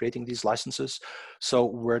consider when creating these licenses. So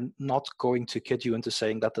we're not going to kid you into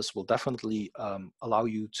saying that this will definitely allow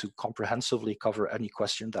you to comprehensively cover any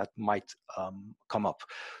question that might come up.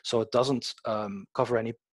 So it doesn't cover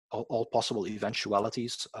all possible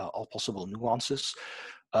eventualities, all possible nuances.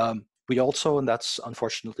 We also, and that's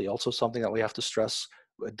unfortunately also something that we have to stress,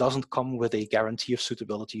 it doesn't come with a guarantee of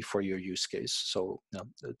suitability for your use case. So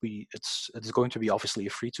it's going to be obviously a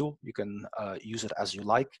free tool. You can use it as you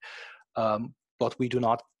like, but we do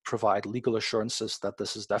not provide legal assurances that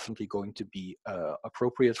this is definitely going to be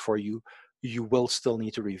appropriate for you. You will still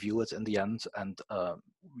need to review it in the end, and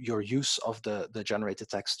your use of the generated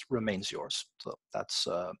text remains yours. So that's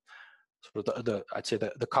sort of I'd say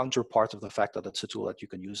the counterpart of the fact that it's a tool that you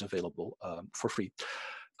can use available for free.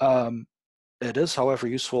 It is, however,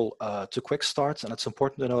 useful to quick start, and it's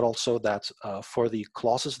important to note also that for the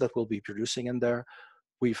clauses that we'll be producing in there,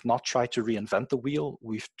 we've not tried to reinvent the wheel.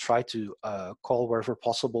 We've tried to call wherever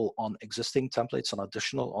possible on existing templates,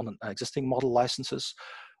 on existing model licenses,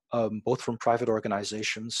 both from private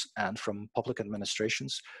organizations and from public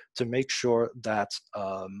administrations, to make sure that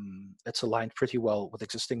it's aligned pretty well with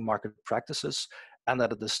existing market practices and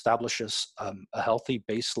that it establishes a healthy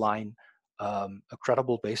baseline, a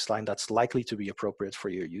credible baseline that's likely to be appropriate for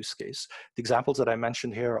your use case. The examples that I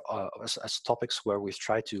mentioned here as topics where we've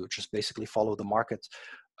tried to just basically follow the market,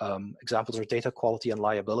 examples are data quality and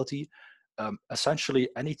liability. Essentially,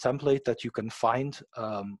 any template that you can find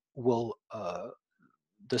will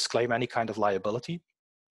disclaim any kind of liability,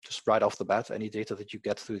 just right off the bat. Any data that you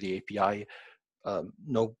get through the API,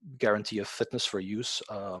 no guarantee of fitness for use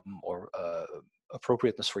or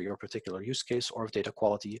appropriateness for your particular use case or of data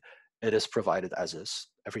quality. It is provided as is.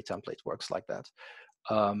 Every template works like that.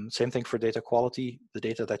 Same thing for data quality. The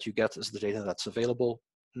data that you get is the data that's available.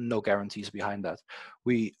 No guarantees behind that.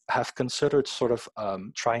 We have considered sort of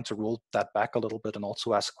trying to roll that back a little bit and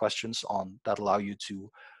also ask questions that allow you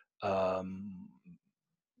to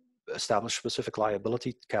establish specific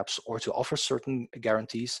liability caps or to offer certain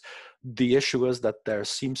guarantees. The issue is that there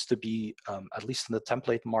seems to be, at least in the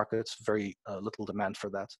template markets, very little demand for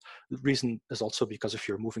that. The reason is also because if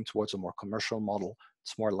you're moving towards a more commercial model,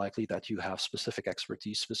 it's more likely that you have specific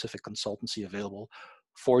expertise, specific consultancy available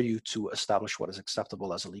for you to establish what is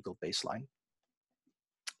acceptable as a legal baseline.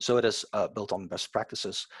 So it is built on best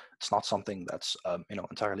practices. It's not something that's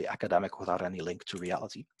entirely academic without any link to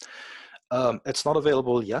reality. It's not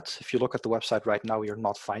available yet. If you look at the website right now, you'll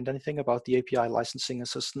not find anything about the API licensing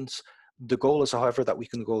assistance. The goal is, however, that we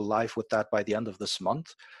can go live with that by the end of this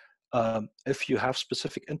month. If you have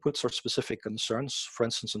specific inputs or specific concerns, for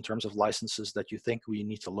instance, in terms of licenses that you think we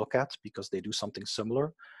need to look at because they do something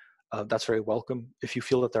similar, that's very welcome. If you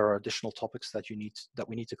feel that there are additional topics that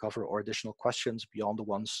we need to cover or additional questions beyond the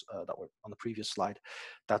ones that were on the previous slide,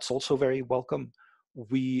 that's also very welcome.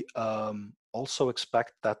 We also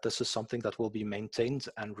expect that this is something that will be maintained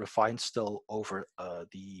and refined still over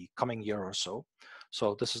the coming year or so.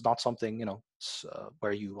 So this is not something,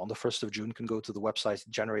 where you on the 1st of June can go to the website,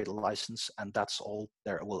 generate a license, and that's all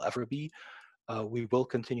there will ever be. We will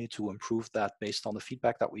continue to improve that based on the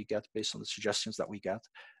feedback that we get, based on the suggestions that we get,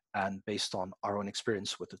 and based on our own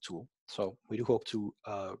experience with the tool. So we do hope to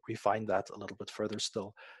refine that a little bit further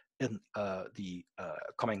still in the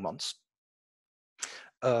coming months.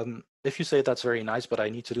 If you say that's very nice, but I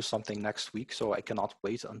need to do something next week, so I cannot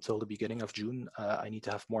wait until the beginning of June, I need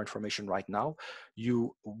to have more information right now,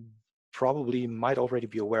 you probably might already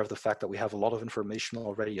be aware of the fact that we have a lot of information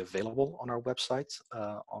already available on our website,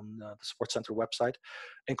 on the Support Center website,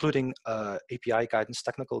 including API guidance,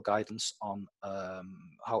 technical guidance on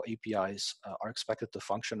how APIs are expected to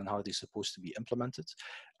function and how they're supposed to be implemented,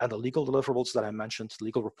 and the legal deliverables that I mentioned,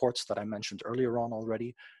 legal reports that I mentioned earlier on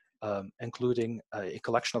already, including a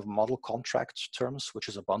collection of model contract terms, which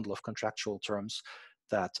is a bundle of contractual terms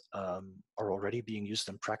that are already being used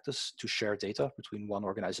in practice to share data between one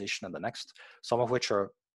organization and the next, some of which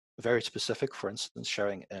are very specific, for instance,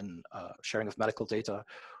 sharing of medical data,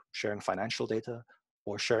 sharing financial data,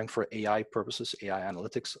 or sharing for AI purposes, AI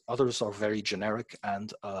analytics. Others are very generic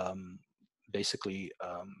and basically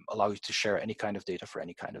allow you to share any kind of data for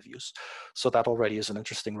any kind of use. So that already is an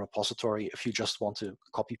interesting repository if you just want to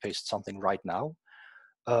copy paste something right now.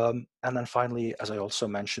 And then finally, as I also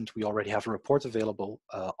mentioned, we already have a report available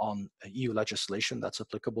on EU legislation that's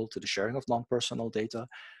applicable to the sharing of non-personal data,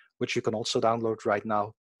 which you can also download right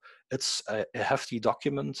now. It's a hefty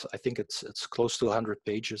document. I think it's close to 100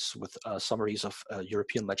 pages with summaries of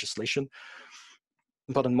European legislation.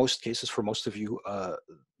 But in most cases, for most of you,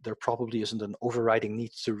 there probably isn't an overriding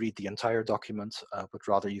need to read the entire document, but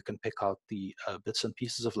rather you can pick out the bits and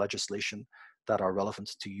pieces of legislation that are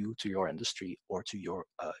relevant to you, to your industry, or to your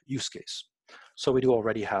use case. So we do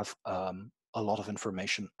already have a lot of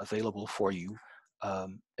information available for you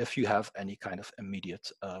if you have any kind of immediate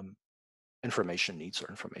information needs or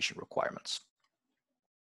information requirements.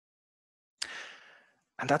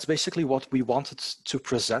 And that's basically what we wanted to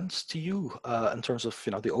present to you in terms of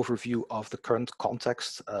the overview of the current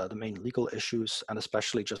context, the main legal issues, and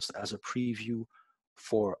especially just as a preview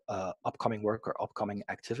for upcoming work or upcoming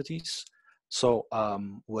activities. So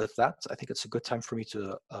with that, I think it's a good time for me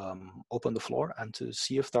to open the floor and to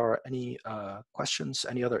see if there are any questions,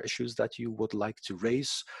 any other issues that you would like to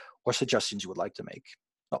raise or suggestions you would like to make.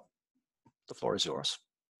 Oh, the floor is yours.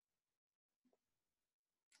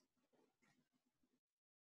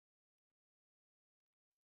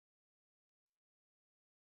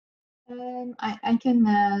 I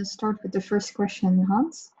can start with the first question,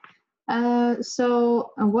 Hans.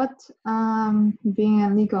 Being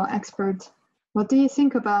a legal expert, what do you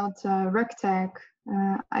think about RegTech?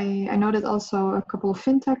 I know that also a couple of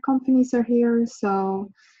fintech companies are here,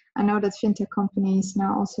 so I know that fintech companies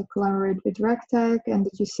now also collaborate with RegTech, and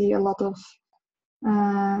that you see a lot of,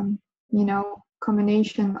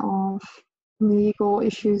 combination of legal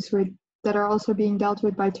issues that are also being dealt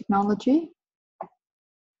with by technology.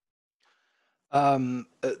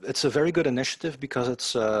 It's a very good initiative because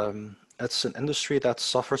it's an industry that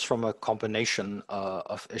suffers from a combination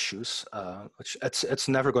of issues, which it's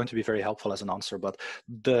never going to be very helpful as an answer. But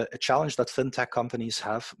the challenge that fintech companies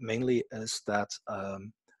have mainly is that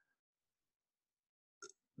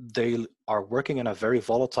they are working in a very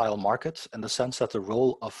volatile market in the sense that the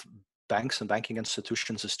role of banks and banking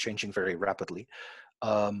institutions is changing very rapidly.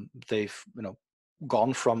 They've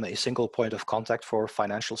gone from a single point of contact for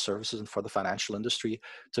financial services and for the financial industry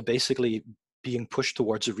to basically being pushed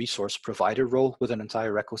towards a resource provider role with an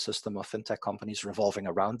entire ecosystem of fintech companies revolving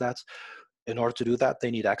around that. In order to do that,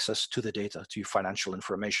 they need access to the data, to financial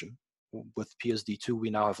information. With PSD2,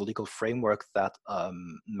 we now have a legal framework that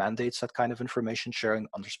mandates that kind of information sharing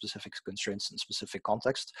under specific constraints and specific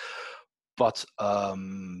context. But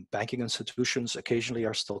banking institutions occasionally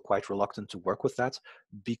are still quite reluctant to work with that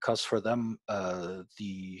because for them,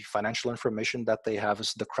 the financial information that they have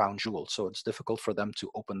is the crown jewel. So it's difficult for them to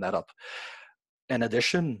open that up. In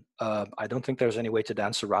addition, I don't think there's any way to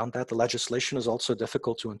dance around that. The legislation is also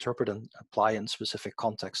difficult to interpret and apply in specific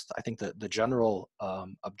context. I think that the general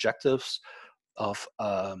objectives of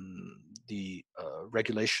the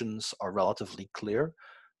regulations are relatively clear.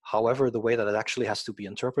 However, the way that it actually has to be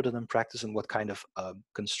interpreted in practice and what kind of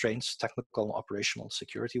constraints, technical, operational,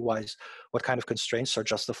 security-wise, what kind of constraints are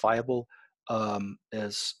justifiable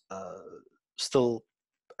is still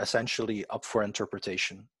essentially up for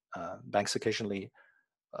interpretation. Banks occasionally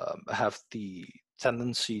have the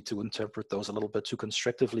tendency to interpret those a little bit too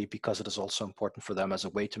constrictively because it is also important for them as a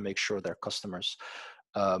way to make sure their customers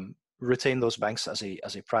retain those banks as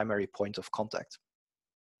a primary point of contact.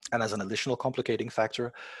 And as an additional complicating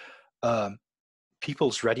factor,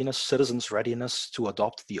 people's readiness, citizens' readiness to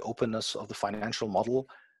adopt the openness of the financial model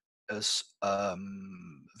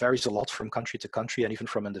varies a lot from country to country and even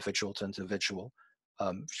from individual to individual.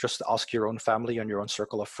 just ask your own family and your own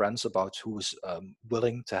circle of friends about who's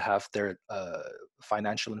willing to have their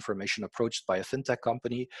financial information approached by a fintech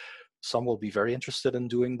company. Some will be very interested in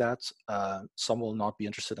doing that. Some will not be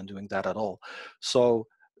interested in doing that at all. So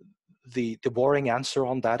the boring answer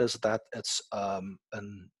on that is that it's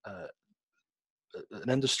an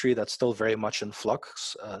industry that's still very much in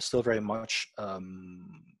flux, still very much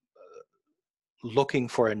looking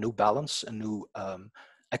for a new balance, a new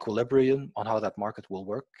equilibrium on how that market will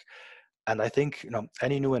work. And I think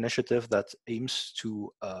any new initiative that aims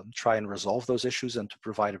to try and resolve those issues and to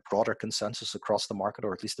provide a broader consensus across the market,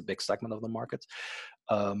 or at least a big segment of the market,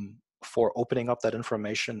 for opening up that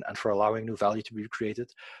information and for allowing new value to be created,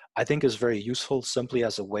 I think is very useful, simply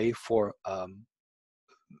as a way for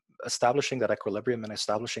establishing that equilibrium and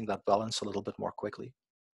establishing that balance a little bit more quickly.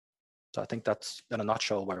 So I think that's, in a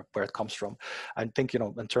nutshell, where it comes from. I think,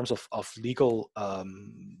 in terms of legal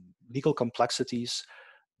complexities,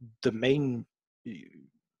 the main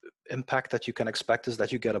impact that you can expect is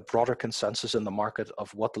that you get a broader consensus in the market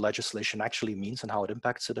of what the legislation actually means and how it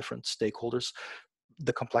impacts the different stakeholders.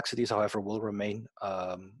 The complexities, however, will remain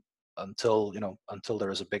until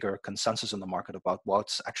there is a bigger consensus in the market about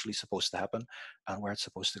what's actually supposed to happen and where it's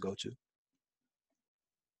supposed to go to.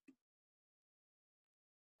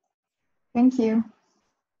 Thank you.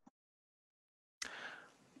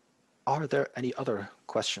 Are there any other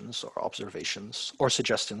questions or observations or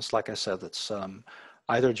suggestions? Like I said, it's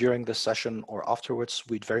either during this session or afterwards.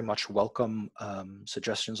 We'd very much welcome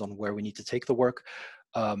suggestions on where we need to take the work.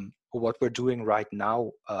 What we're doing right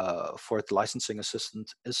now for the licensing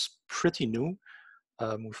assistant is pretty new.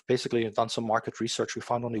 We've basically done some market research. We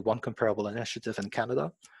found only one comparable initiative in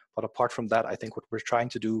Canada. But apart from that, I think what we're trying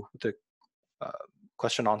to do with the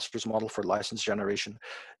question answers model for license generation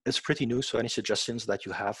is pretty new. So any suggestions that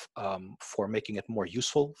you have for making it more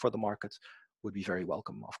useful for the market would be very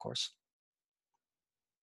welcome, of course.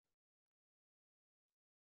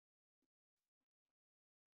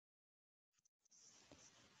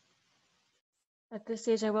 At this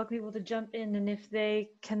stage, I welcome people to jump in, and if they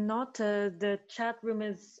cannot, the chat room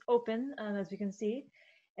is open, as we can see,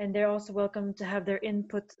 and they're also welcome to have their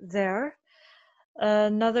input there.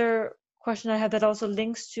 Another question I have that also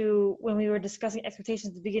links to when we were discussing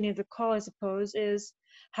expectations at the beginning of the call, I suppose, is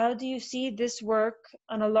how do you see this work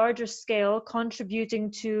on a larger scale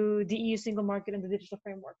contributing to the EU single market and the digital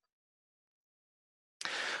framework?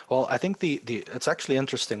 Well, I think it's actually an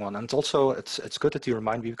interesting one, and also it's good that you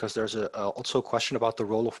remind me, because there's also a question about the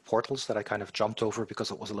role of portals that I kind of jumped over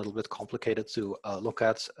because it was a little bit complicated to look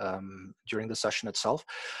at during the session itself.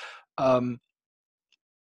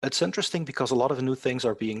 It's interesting because a lot of new things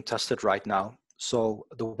are being tested right now. So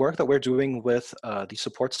the work that we're doing with the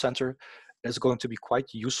support center is going to be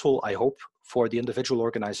quite useful, I hope, for the individual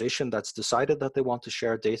organization that's decided that they want to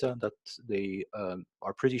share data, that they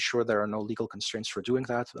are pretty sure there are no legal constraints for doing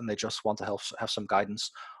that, and they just want to have some guidance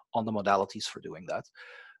on the modalities for doing that.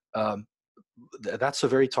 That's a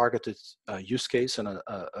very targeted use case and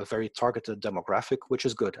a very targeted demographic, which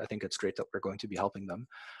is good. I think it's great that we're going to be helping them.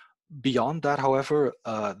 Beyond that, however,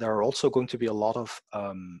 there are also going to be a lot of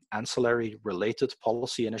ancillary related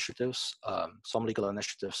policy initiatives, some legal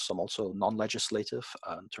initiatives, some also non-legislative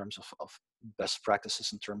in terms of best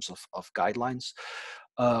practices, in terms of guidelines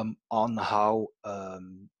on how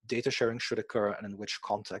data sharing should occur and in which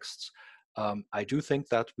contexts. I do think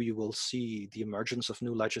that we will see the emergence of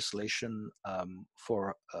new legislation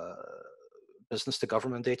for business to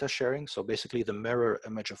government data sharing. So basically the mirror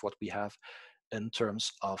image of what we have in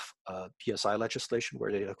terms of PSI legislation, where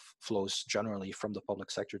data flows generally from the public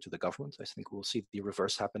sector to the government. I think we'll see the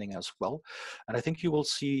reverse happening as well. And I think you will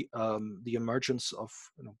see the emergence of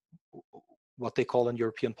what they call in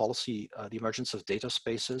European policy, the emergence of data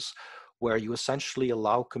spaces, where you essentially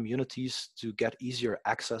allow communities to get easier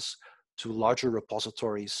access to larger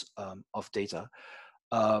repositories of data.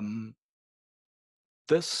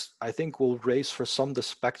 This, I think, will raise for some the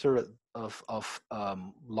specter of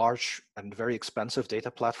large and very expensive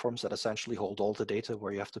data platforms that essentially hold all the data,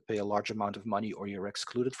 where you have to pay a large amount of money or you're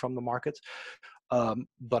excluded from the market.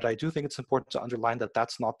 But I do think it's important to underline that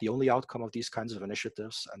that's not the only outcome of these kinds of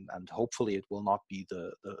initiatives, and hopefully it will not be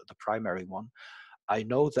the primary one. I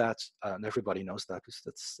know that, and everybody knows that, because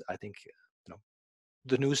that's, I think,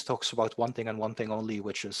 the news talks about one thing and one thing only,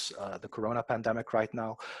 which is the corona pandemic right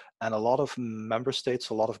now. And a lot of member states,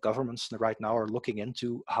 a lot of governments right now are looking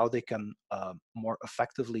into how they can more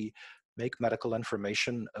effectively make medical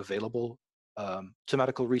information available to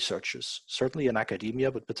medical researchers, certainly in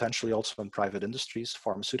academia, but potentially also in private industries,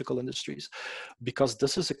 pharmaceutical industries, because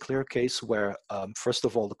this is a clear case where, first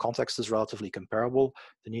of all, the context is relatively comparable,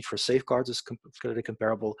 the need for safeguards is clearly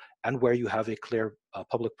comparable, and where you have a clear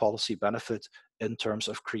public policy benefit in terms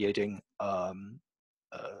of creating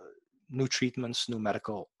new treatments, new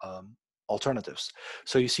medical alternatives.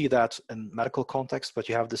 So you see that in medical context, but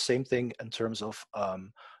you have the same thing in terms of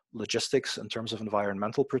logistics, in terms of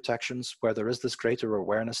environmental protections, where there is this greater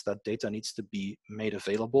awareness that data needs to be made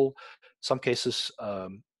available, some cases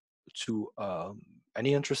to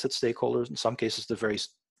any interested stakeholders, in some cases to very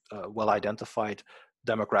well-identified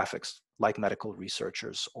demographics, like medical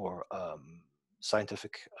researchers or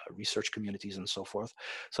scientific research communities and so forth.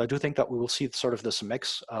 So I do think that we will see sort of this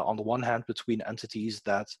mix on the one hand between entities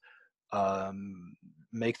that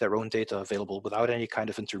make their own data available without any kind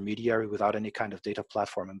of intermediary, without any kind of data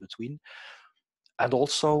platform in between, and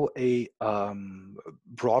also a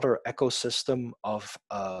broader ecosystem of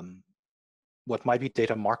what might be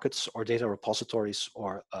data markets or data repositories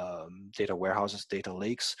or data warehouses, data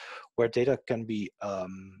lakes, where data can be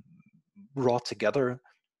brought together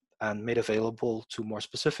and made available to more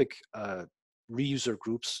specific reuser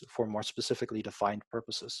groups for more specifically defined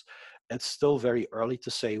purposes. It's still very early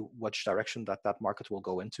to say which direction that market will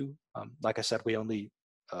go into. Like I said, we only,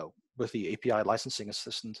 with the API licensing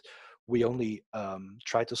assistant, we only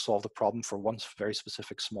try to solve the problem for one very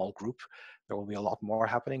specific small group. There will be a lot more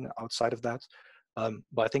happening outside of that.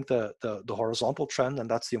 But I think the horizontal trend, and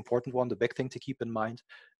that's the important one, the big thing to keep in mind,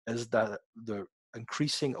 is that the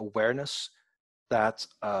increasing awareness that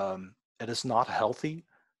it is not healthy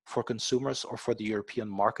for consumers or for the European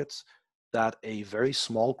markets that a very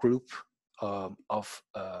small group of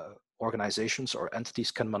organizations or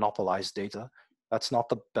entities can monopolize data. That's not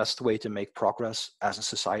the best way to make progress as a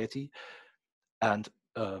society. And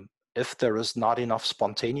if there is not enough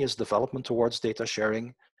spontaneous development towards data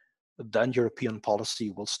sharing, then European policy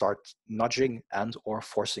will start nudging and or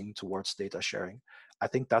forcing towards data sharing. I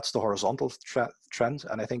think that's the horizontal trend.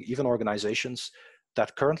 And I think even organizations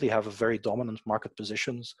that currently have a very dominant market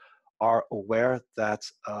positions are aware that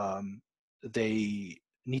they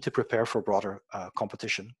need to prepare for broader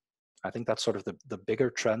competition. I think that's sort of the bigger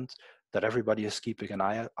trend that everybody is keeping an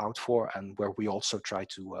eye out for, and where we also try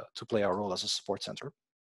to play our role as a support center.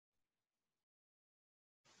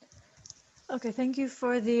 Okay, thank you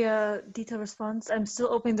for the detailed response. I'm still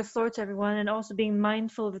opening the floor to everyone and also being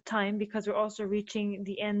mindful of the time, because we're also reaching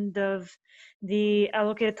the end of the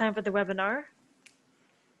allocated time for the webinar.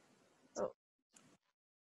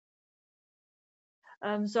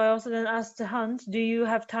 So I also then asked Hans, do you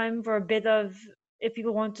have time for a bit of, if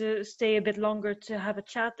people want to stay a bit longer to have a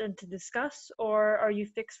chat and to discuss, or are you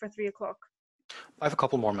fixed for 3 o'clock? I have a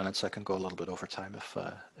couple more minutes. I can go a little bit over time if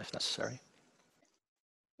necessary.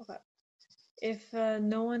 Okay. If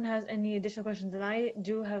no one has any additional questions, then I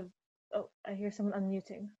do have, oh, I hear someone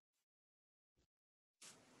unmuting.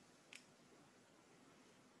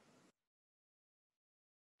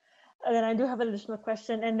 And then I do have an additional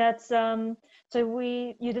question, and that's so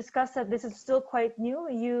you discussed that this is still quite new.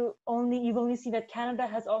 You've only seen that Canada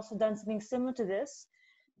has also done something similar to this,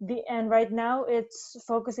 and right now it's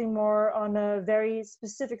focusing more on a very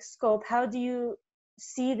specific scope. How do you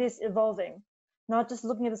see this evolving? Not just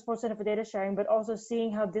looking at the Support Center for Data Sharing, but also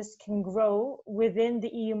seeing how this can grow within the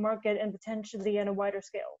EU market and potentially on a wider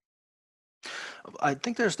scale. I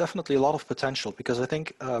think there's definitely a lot of potential, because I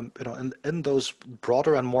think in those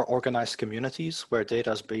broader and more organized communities where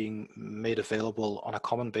data is being made available on a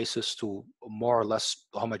common basis to a more or less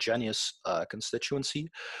homogeneous constituency,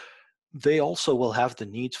 they also will have the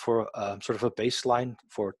need for sort of a baseline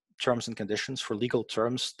for terms and conditions, for legal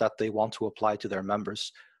terms that they want to apply to their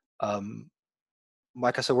members.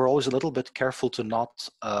 Like I said, we're always a little bit careful to not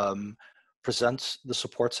present the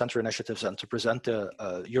support center initiatives and to present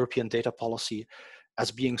the European data policy as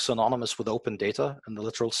being synonymous with open data in the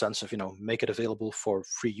literal sense of, make it available for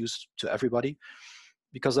free use to everybody,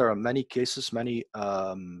 because there are many cases, many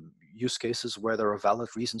use cases where there are valid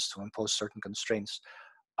reasons to impose certain constraints.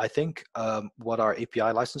 I think what our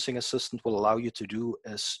API licensing assistant will allow you to do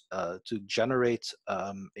is to generate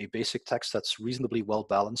a basic text that's reasonably well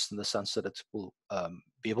balanced, in the sense that it will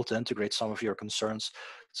be able to integrate some of your concerns,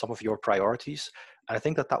 some of your priorities. And I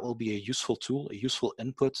think that that will be a useful tool, a useful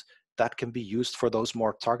input that can be used for those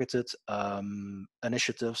more targeted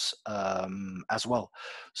initiatives as well.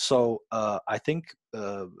 So I think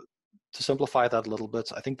to simplify that a little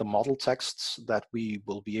bit, I think the model texts that we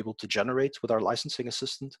will be able to generate with our licensing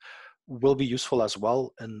assistant will be useful as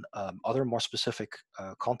well in other more specific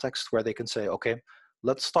contexts, where they can say, okay,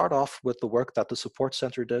 let's start off with the work that the support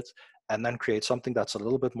center did, and then create something that's a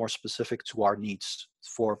little bit more specific to our needs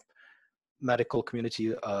for medical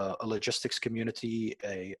community, a logistics community,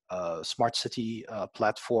 a smart city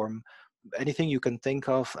platform, anything you can think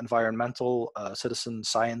of, environmental, citizen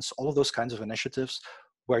science, all of those kinds of initiatives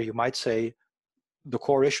where you might say the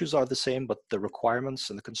core issues are the same, but the requirements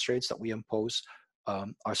and the constraints that we impose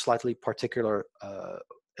are slightly particular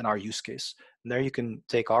in our use case. And there you can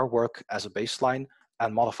take our work as a baseline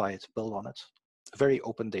and modify it, build on it. Very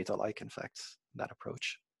open data-like, in fact, that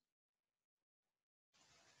approach.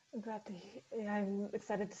 Glad to hear. I'm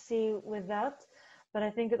excited to see with that, but I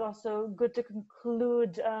think it's also good to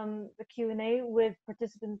conclude the Q&A with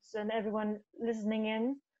participants and everyone listening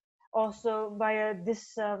in, also via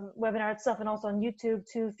this webinar itself and also on YouTube,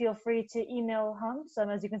 to feel free to email Hans,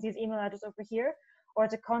 as you can see his email address over here, or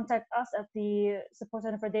to contact us at the Support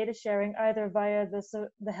Center for Data Sharing, either via the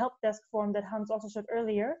help desk form that Hans also showed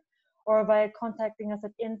earlier, or via contacting us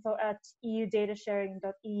at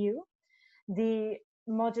info@eudatasharing.eu. The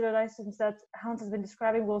modular license that Hans has been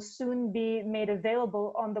describing will soon be made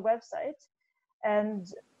available on the website,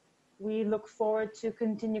 and we look forward to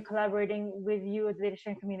continue collaborating with you as the data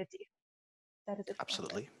sharing community. That is it.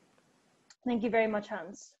 Absolutely. Thank you very much,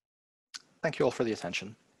 Hans. Thank you all for the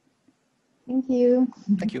attention. Thank you.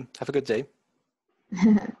 Thank you. Have a good day.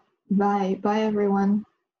 Bye. Bye, everyone.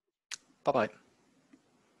 Bye-bye.